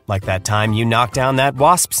 Like that time you knocked down that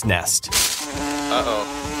wasp's nest.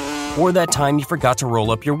 Uh-oh. Or that time you forgot to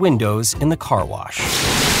roll up your windows in the car wash.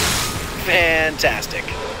 Fantastic.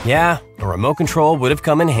 Yeah, a remote control would have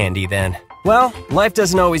come in handy then. Well, life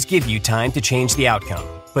doesn't always give you time to change the outcome.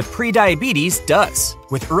 But prediabetes does.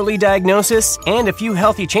 With early diagnosis and a few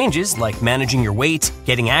healthy changes like managing your weight,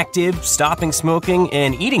 getting active, stopping smoking,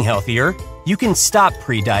 and eating healthier, You can stop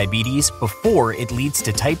prediabetes before it leads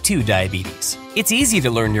to type 2 diabetes. It's easy to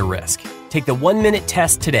learn your risk. Take the 1-minute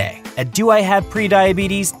test today at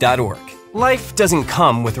doihaveprediabetes.org. Life doesn't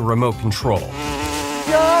come with a remote control.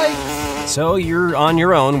 Yikes! So you're on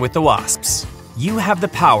your own with the wasps. You have the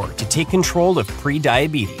power to take control of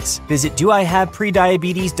prediabetes. Visit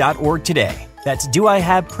doihaveprediabetes.org today. That's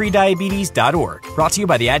doihaveprediabetes.org. Brought to you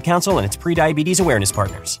by the Ad Council and its Prediabetes Awareness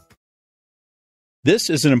Partners.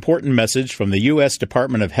 This is an important message from the U.S.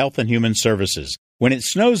 Department of Health and Human Services. When it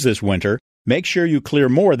snows this winter, make sure you clear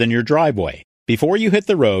more than your driveway. Before you hit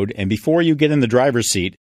the road and before you get in the driver's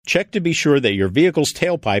seat, check to be sure that your vehicle's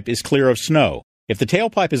tailpipe is clear of snow. If the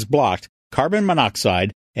tailpipe is blocked, carbon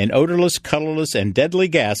monoxide, an odorless, colorless, and deadly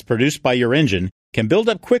gas produced by your engine can build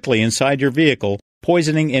up quickly inside your vehicle,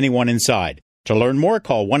 poisoning anyone inside. To learn more,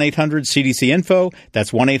 call 1-800-CDC-INFO.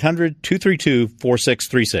 That's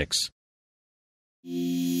 1-800-232-4636.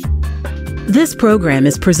 This program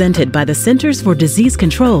is presented by the Centers for Disease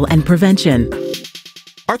Control and Prevention.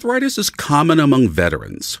 Arthritis is common among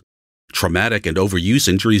veterans. Traumatic and overuse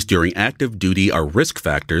injuries during active duty are risk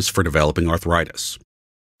factors for developing arthritis.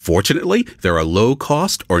 Fortunately, there are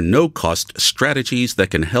low-cost or no-cost strategies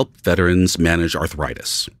that can help veterans manage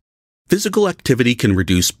arthritis. Physical activity can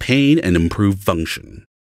reduce pain and improve function.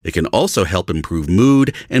 It can also help improve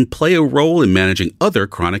mood and play a role in managing other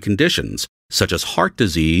chronic conditions, such as heart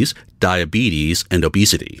disease, diabetes, and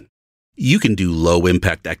obesity. You can do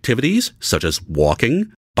low-impact activities, such as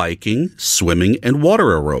walking, biking, swimming, and water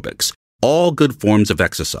aerobics, all good forms of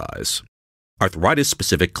exercise.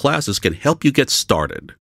 Arthritis-specific classes can help you get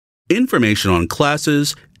started. Information on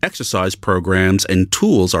classes, exercise programs, and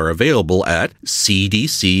tools are available at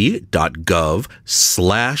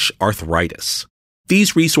cdc.gov/arthritis.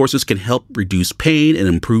 These resources can help reduce pain and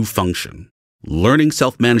improve function. Learning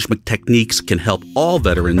self-management techniques can help all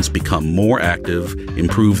veterans become more active,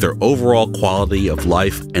 improve their overall quality of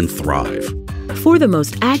life, and thrive. For the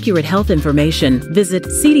most accurate health information, visit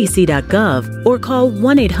cdc.gov or call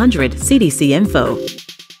 1-800-CDC-INFO.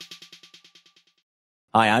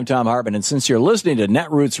 Hi, I'm Tom Hartman, and since you're listening to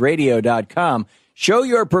netrootsradio.com, show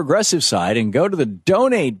your progressive side and go to the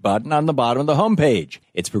donate button on the bottom of the homepage.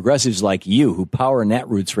 It's progressives like you who power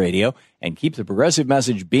Netroots Radio and keep the progressive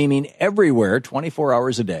message beaming everywhere 24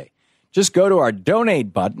 hours a day. Just go to our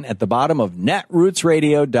donate button at the bottom of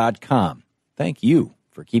netrootsradio.com. Thank you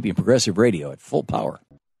for keeping progressive radio at full power.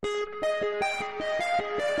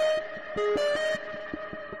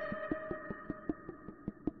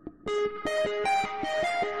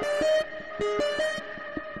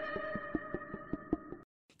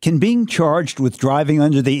 Can being charged with driving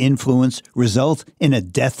under the influence result in a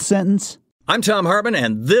death sentence? I'm Tom Hartman,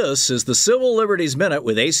 and this is the Civil Liberties Minute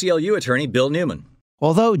with ACLU attorney Bill Newman.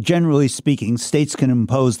 Although, generally speaking, states can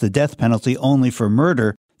impose the death penalty only for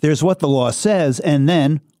murder, there's what the law says and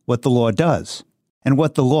then what the law does. And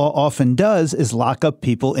what the law often does is lock up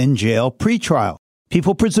people in jail pre-trial,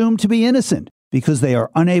 people presumed to be innocent because they are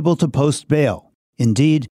unable to post bail.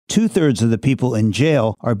 Indeed, 2/3 of the people in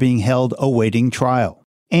jail are being held awaiting trial.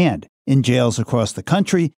 And in jails across the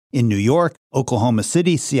country, in New York, Oklahoma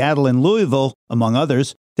City, Seattle, and Louisville, among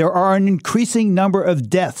others, there are an increasing number of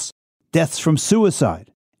deaths from suicide,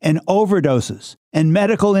 and overdoses, and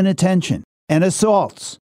medical inattention, and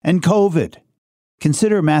assaults, and COVID.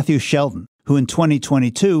 Consider Matthew Shelton, who in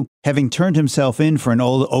 2022, having turned himself in for an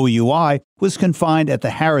old OUI, was confined at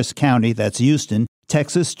the Harris County, that's Houston,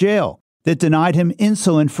 Texas jail, that denied him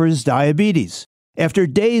insulin for his diabetes. After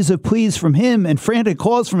days of pleas from him and frantic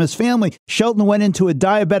calls from his family, Shelton went into a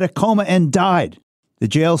diabetic coma and died. The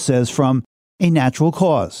jail says from a natural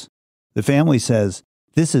cause. The family says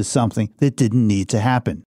this is something that didn't need to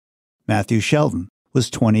happen. Matthew Shelton was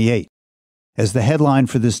 28. As the headline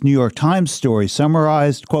for this New York Times story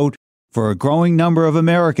summarized, quote, "For a growing number of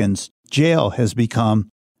Americans, jail has become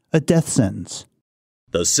a death sentence."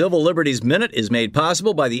 The Civil Liberties Minute is made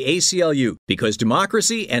possible by the ACLU because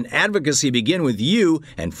democracy and advocacy begin with you,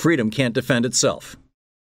 and freedom can't defend itself.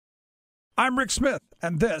 I'm Rick Smith,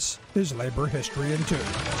 and this is Labor History in 2.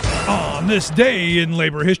 On this day in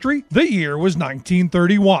labor history, the year was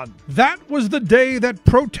 1931. That was the day that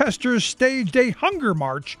protesters staged a hunger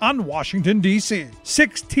march on Washington, D.C.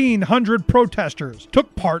 1,600 protesters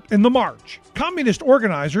took part in the march. Communist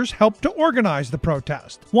organizers helped to organize the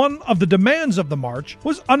protest. One of the demands of the march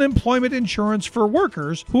was unemployment insurance for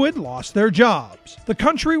workers who had lost their jobs. The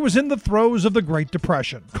country was in the throes of the Great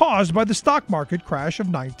Depression, caused by the stock market crash of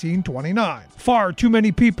 1929. Far too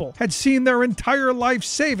many people had seen their entire life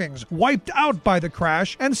savings wiped out by the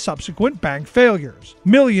crash and subsequent bank failures.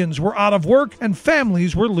 Millions were out of work and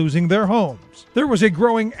families were losing their homes. jobs. There was a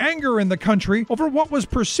growing anger in the country over what was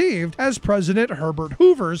perceived as President Herbert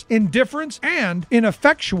Hoover's indifference and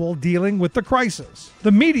ineffectual dealing with the crisis.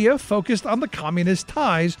 The media focused on the communist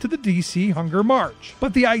ties to the D.C. Hunger March,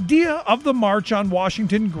 but the idea of the March on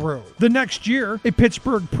Washington grew. The next year, a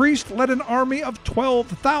Pittsburgh priest led an army of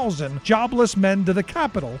 12,000 jobless men to the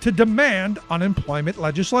Capitol to demand unemployment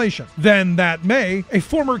legislation. Then that May, a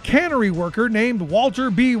former cannery worker named Walter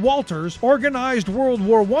B. Walters organized World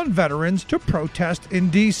War I veterans to protest in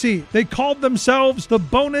D.C. They called themselves the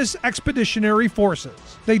Bonus Expeditionary Forces.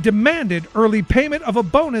 They demanded early payment of a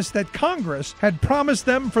bonus that Congress had promised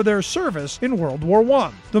them for their service in World War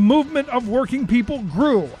I. The movement of working people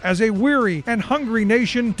grew as a weary and hungry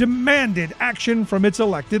nation demanded action from its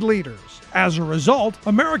elected leaders. As a result,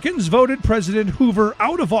 Americans voted President Hoover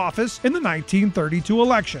out of office in the 1932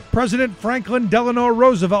 election. President Franklin Delano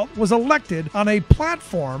Roosevelt was elected on a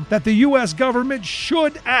platform that the U.S. government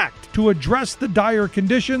should act to address the dire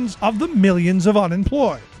conditions of the millions of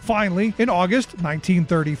unemployed. Finally, in August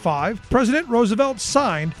 1935, President Roosevelt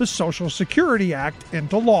signed the Social Security Act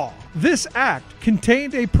into law. This act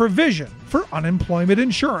contained a provision for unemployment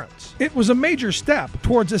insurance. It was a major step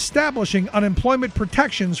towards establishing unemployment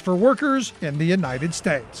protections for workers in the United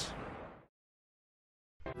States.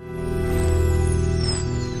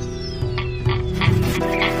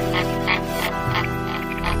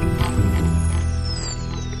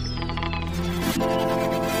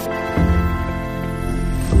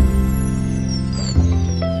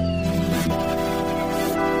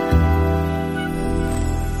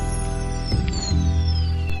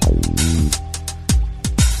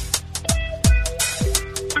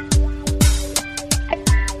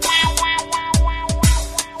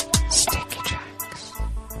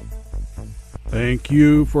 Thank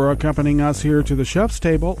you for accompanying us here to the chef's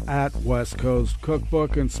table at West Coast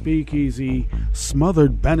Cookbook and Speakeasy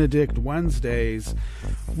Smothered Benedict Wednesdays.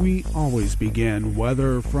 We always begin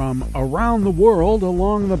weather from around the world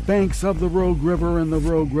along the banks of the Rogue River and the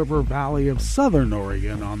Rogue River Valley of southern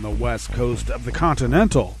Oregon on the west coast of the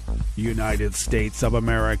continental United States of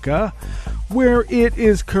America, where it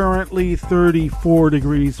is currently 34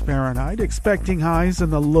 degrees Fahrenheit, expecting highs in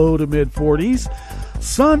the low to mid-40s.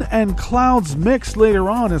 Sun and clouds mixed later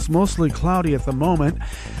on. It's mostly cloudy at the moment.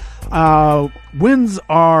 Winds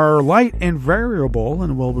are light and variable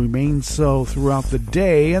and will remain so throughout the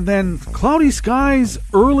day. And then cloudy skies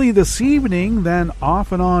early this evening, then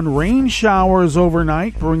off and on rain showers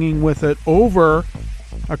overnight, bringing with it over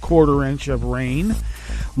a quarter inch of rain.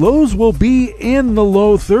 Lows will be in the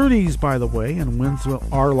low 30s, by the way, and winds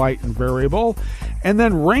are light and variable. And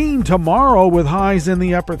then rain tomorrow with highs in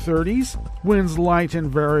the upper 30s, winds light and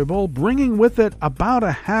variable, bringing with it about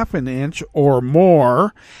a half an inch or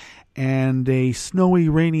more, and a snowy,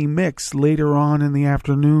 rainy mix later on in the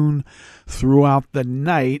afternoon throughout the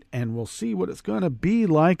night. And we'll see what it's going to be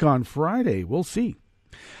like on Friday. We'll see.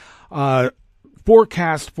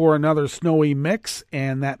 Forecast for another snowy mix,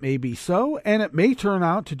 and that may be so, and it may turn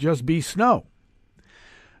out to just be snow.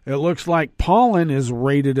 It looks like pollen is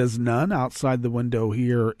rated as none outside the window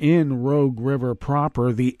here in Rogue River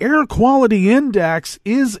proper. The air quality index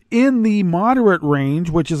is in the moderate range,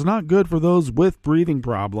 which is not good for those with breathing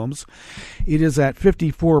problems. It is at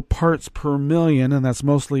 54 parts per million, and that's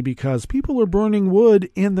mostly because people are burning wood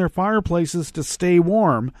in their fireplaces to stay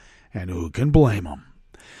warm, and who can blame them?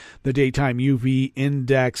 The daytime UV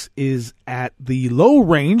index is at the low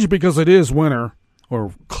range because it is winter,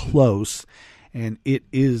 or close, and it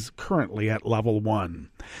is currently at level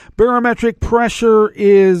 1. Barometric pressure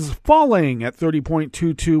is falling at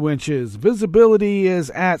 30.22 inches. Visibility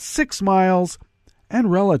is at 6 miles,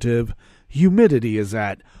 and relative humidity is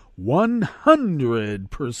at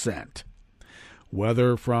 100%.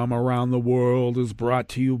 Weather from around the world is brought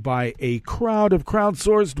to you by a crowd of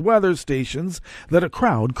crowdsourced weather stations that a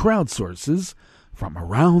crowd crowdsources from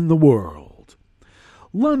around the world.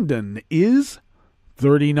 London is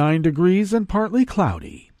 39 degrees and partly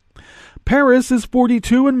cloudy. Paris is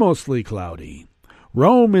 42 and mostly cloudy.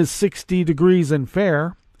 Rome is 60 degrees and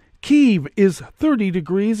fair. Kyiv is 30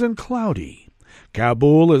 degrees and cloudy.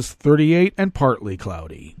 Kabul is 38 and partly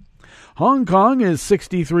cloudy. Hong Kong is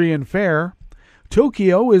 63 and fair.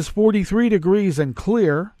 Tokyo is 43 degrees and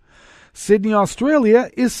clear. Sydney, Australia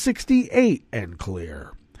is 68 and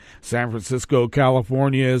clear. San Francisco,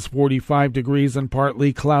 California is 45 degrees and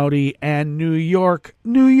partly cloudy. And New York,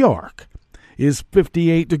 New York is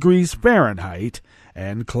 58 degrees Fahrenheit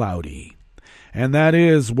and cloudy. And that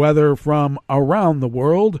is weather from around the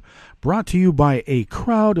world, brought to you by a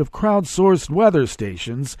crowd of crowdsourced weather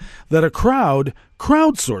stations that a crowd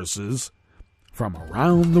crowdsources from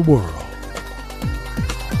around the world.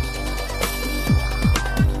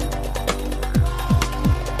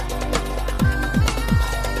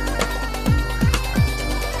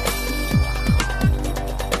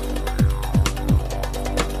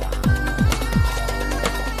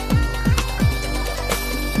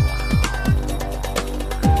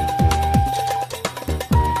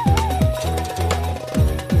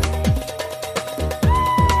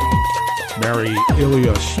 Mary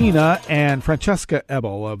Ilyushina and Francesca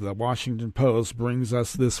Ebel of the Washington Post brings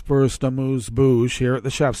us this first amuse-bouche here at the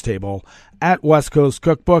chef's table at West Coast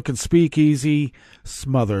Cookbook and Speakeasy,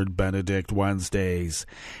 Smothered Benedict Wednesdays.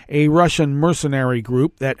 A Russian mercenary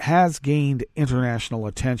group that has gained international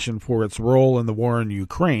attention for its role in the war in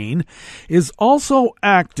Ukraine is also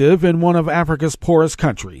active in one of Africa's poorest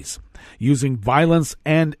countries, using violence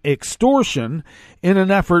and extortion in an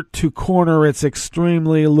effort to corner its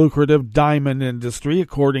extremely lucrative diamond industry,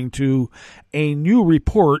 according to a new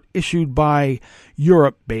report issued by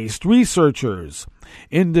Europe-based researchers.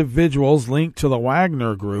 Individuals linked to the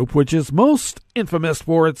Wagner Group, which is most infamous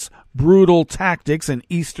for its brutal tactics in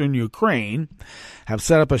eastern Ukraine, have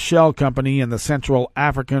set up a shell company in the Central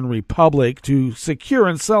African Republic to secure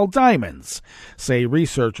and sell diamonds, say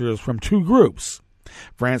researchers from two groups.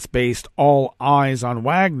 France-based All Eyes on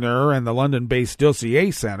Wagner and the London-based Dossier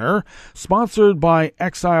Center, sponsored by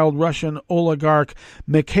exiled Russian oligarch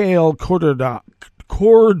Mikhail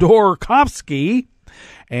Khodorkovsky,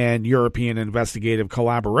 and European Investigative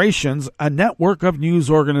Collaborations, a network of news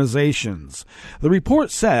organizations. The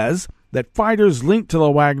report says that fighters linked to the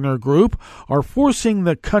Wagner Group are forcing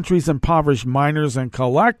the country's impoverished miners and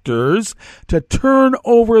collectors to turn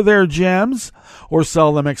over their gems or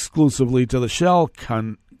sell them exclusively to the shell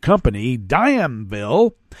company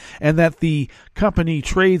Diamville, and that the company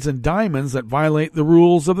trades in diamonds that violate the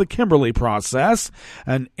rules of the Kimberley Process,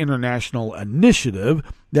 an international initiative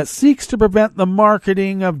that seeks to prevent the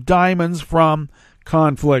marketing of diamonds from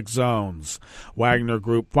conflict zones. Wagner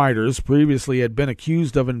Group fighters previously had been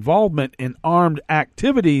accused of involvement in armed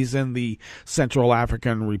activities in the Central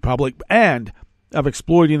African Republic and of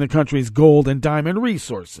exploiting the country's gold and diamond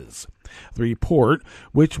resources. The report,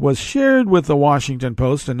 which was shared with the Washington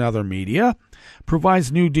Post and other media,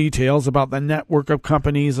 provides new details about the network of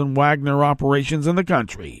companies and Wagner operations in the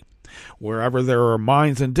country. Wherever there are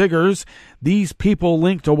mines and diggers, these people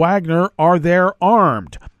linked to Wagner are there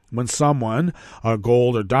armed. When someone, a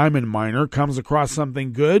gold or diamond miner, comes across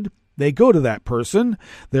something good, they go to that person.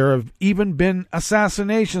 There have even been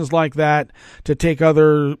assassinations like that to take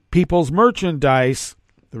other people's merchandise,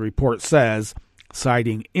 the report says,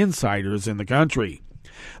 citing insiders in the country.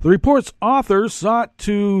 The report's authors sought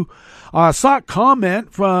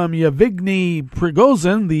comment from Yevgeny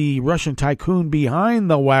Prigozhin, the Russian tycoon behind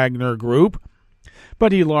the Wagner Group,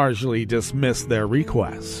 but he largely dismissed their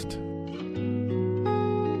request.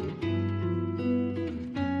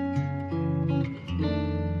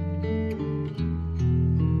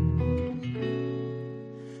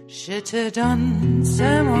 Je te donne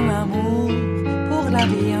c'est mon amour pour la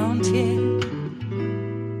vie entière,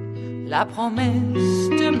 la promesse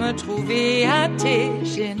de me trouver à tes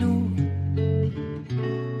genoux.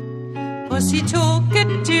 Aussitôt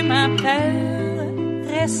que tu m'appelles,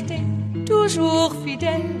 rester toujours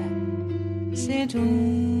fidèle, c'est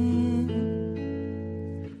tout,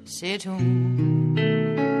 c'est tout.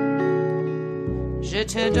 Je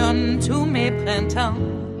te donne tous mes printemps,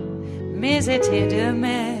 mes étés de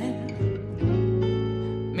mer,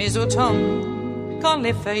 mes automnes quand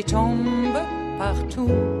les feuilles tombent partout.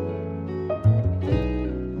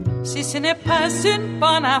 Si ce n'est pas une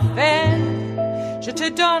bonne affaire, je te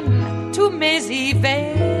donne tous mes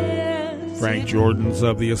hivers. Frank Jordans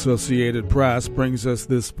of the Associated Press brings us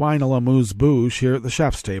this final amuse-bouche here at the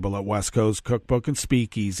chef's table at West Coast Cookbook and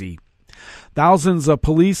Speakeasy. Thousands of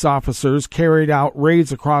police officers carried out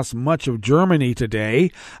raids across much of Germany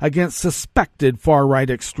today against suspected far-right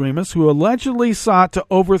extremists who allegedly sought to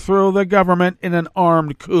overthrow the government in an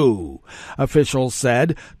armed coup. Officials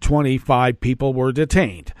said 25 people were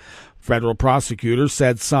detained. Federal prosecutors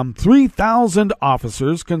said some 3,000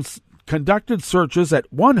 officers conducted searches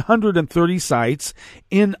at 130 sites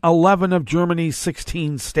in 11 of Germany's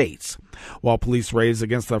 16 states. While police raids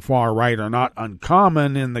against the far right are not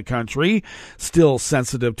uncommon in the country, still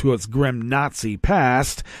sensitive to its grim Nazi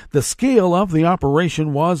past, the scale of the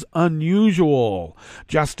operation was unusual.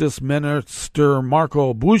 Justice Minister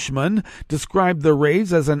Marco Buschmann described the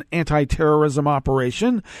raids as an anti-terrorism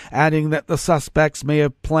operation, adding that the suspects may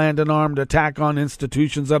have planned an armed attack on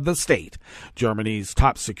institutions of the state. Germany's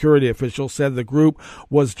top security official said the group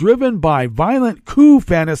was driven by violent coup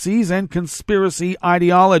fantasies and conspiracy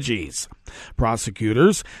ideologies.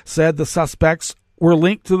 Prosecutors said the suspects were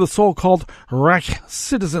linked to the so-called Reich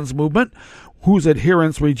Citizens Movement, whose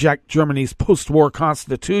adherents reject Germany's post-war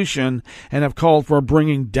constitution and have called for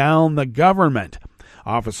bringing down the government.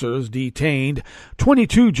 Officers detained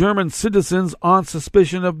 22 German citizens on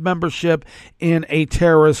suspicion of membership in a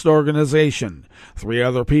terrorist organization. 3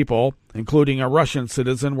 other people, including a Russian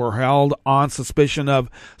citizen, were held on suspicion of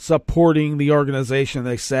supporting the organization,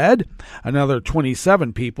 they said. Another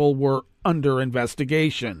 27 people were under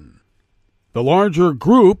investigation. The larger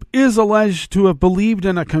group is alleged to have believed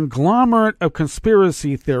in a conglomerate of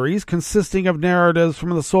conspiracy theories consisting of narratives from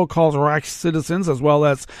the so-called Reich citizens as well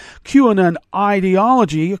as QAnon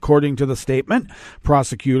ideology, according to the statement.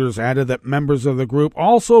 Prosecutors added that members of the group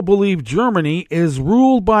also believe Germany is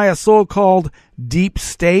ruled by a so-called deep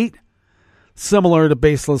state. Similar to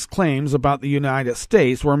baseless claims about the United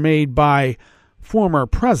States were made by former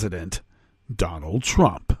President Donald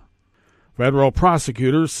Trump. Federal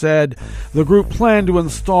prosecutors said the group planned to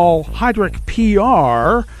install Heydrich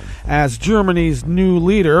PR as Germany's new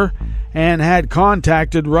leader and had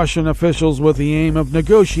contacted Russian officials with the aim of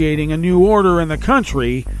negotiating a new order in the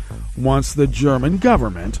country once the German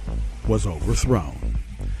government was overthrown.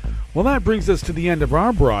 Well, that brings us to the end of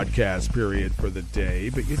our broadcast period for the day,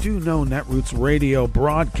 but you do know Netroots Radio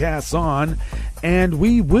broadcasts on, and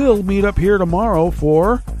we will meet up here tomorrow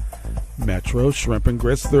for Metro Shrimp and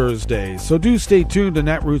Grits Thursday. So do stay tuned to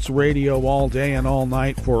Netroots Radio all day and all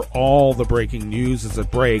night for all the breaking news as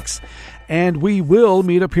it breaks. And we will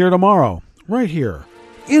meet up here tomorrow, right here,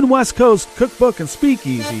 in West Coast Cookbook and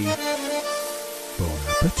Speakeasy. Bon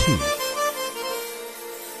appetit.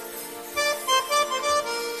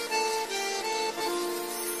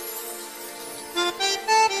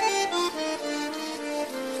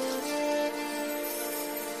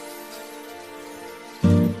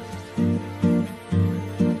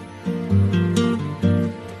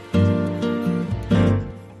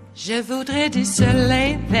 Je voudrais du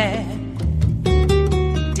soleil vert,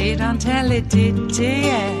 des dentelles et des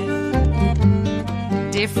théières,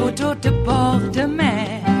 des photos de bord de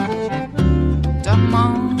mer, dans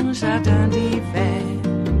mon jardin d'hiver.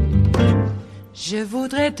 Je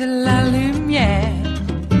voudrais de la lumière,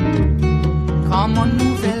 comme en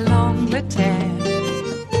Nouvelle-Angleterre.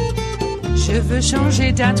 Je veux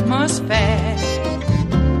changer d'atmosphère,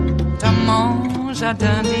 dans mon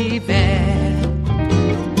jardin d'hiver.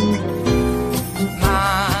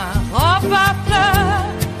 Ma fleur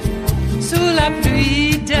sous la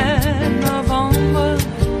pluie de novembre,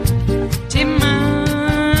 tes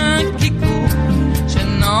mains qui courent, je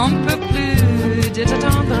n'en peux plus de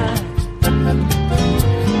t'attendre.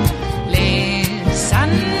 Les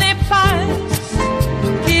années passent,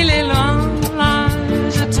 qu'il est loin, là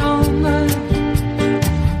je tombe.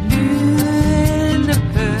 Nul ne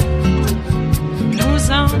peut nous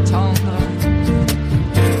entendre.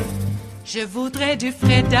 Je voudrais du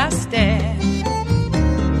Fred Astaire,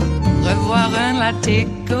 revoir un latte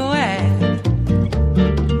Goël.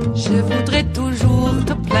 Je voudrais toujours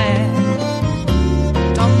te plaire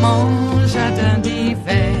dans mon jardin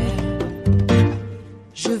d'hiver.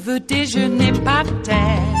 Je veux déjeuner par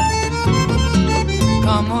terre,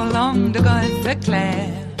 comme au long de golfe clair.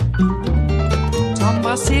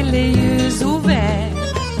 T'embrasser les yeux ouverts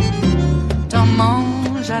dans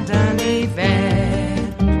mon jardin d'hiver.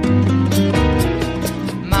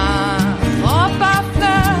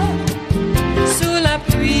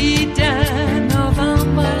 Pluie de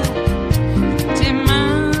novembre, tes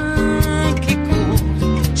mains qui courent,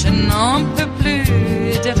 je n'en peux plus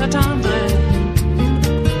de t'attendre.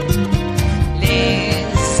 Les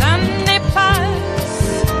années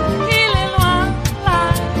passent, il est loin, là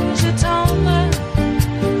je tombe.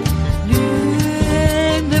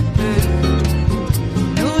 Nul ne peut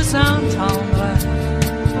nous entendre.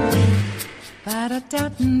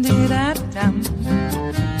 Ba-da-da-dum-di-da-dum.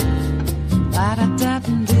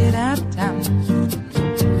 Ba-da-da-dum-di-da-dum.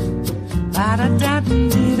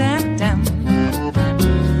 Ba-da-da-dum-di-da-dum.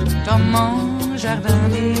 Dans mon jardin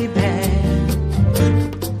d'hiver.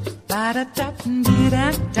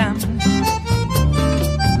 Ba-da-da-dum-di-da-dum.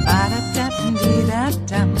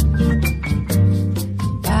 Ba-da-da-dum-di-da-dum.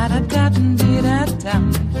 Ba-da-da-dum-di-da-dum.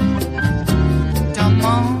 Dans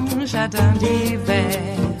mon jardin d'hiver.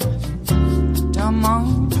 Dans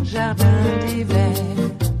mon jardin d'hiver.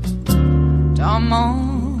 Dans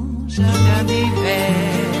mon jardin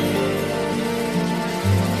d'hiver.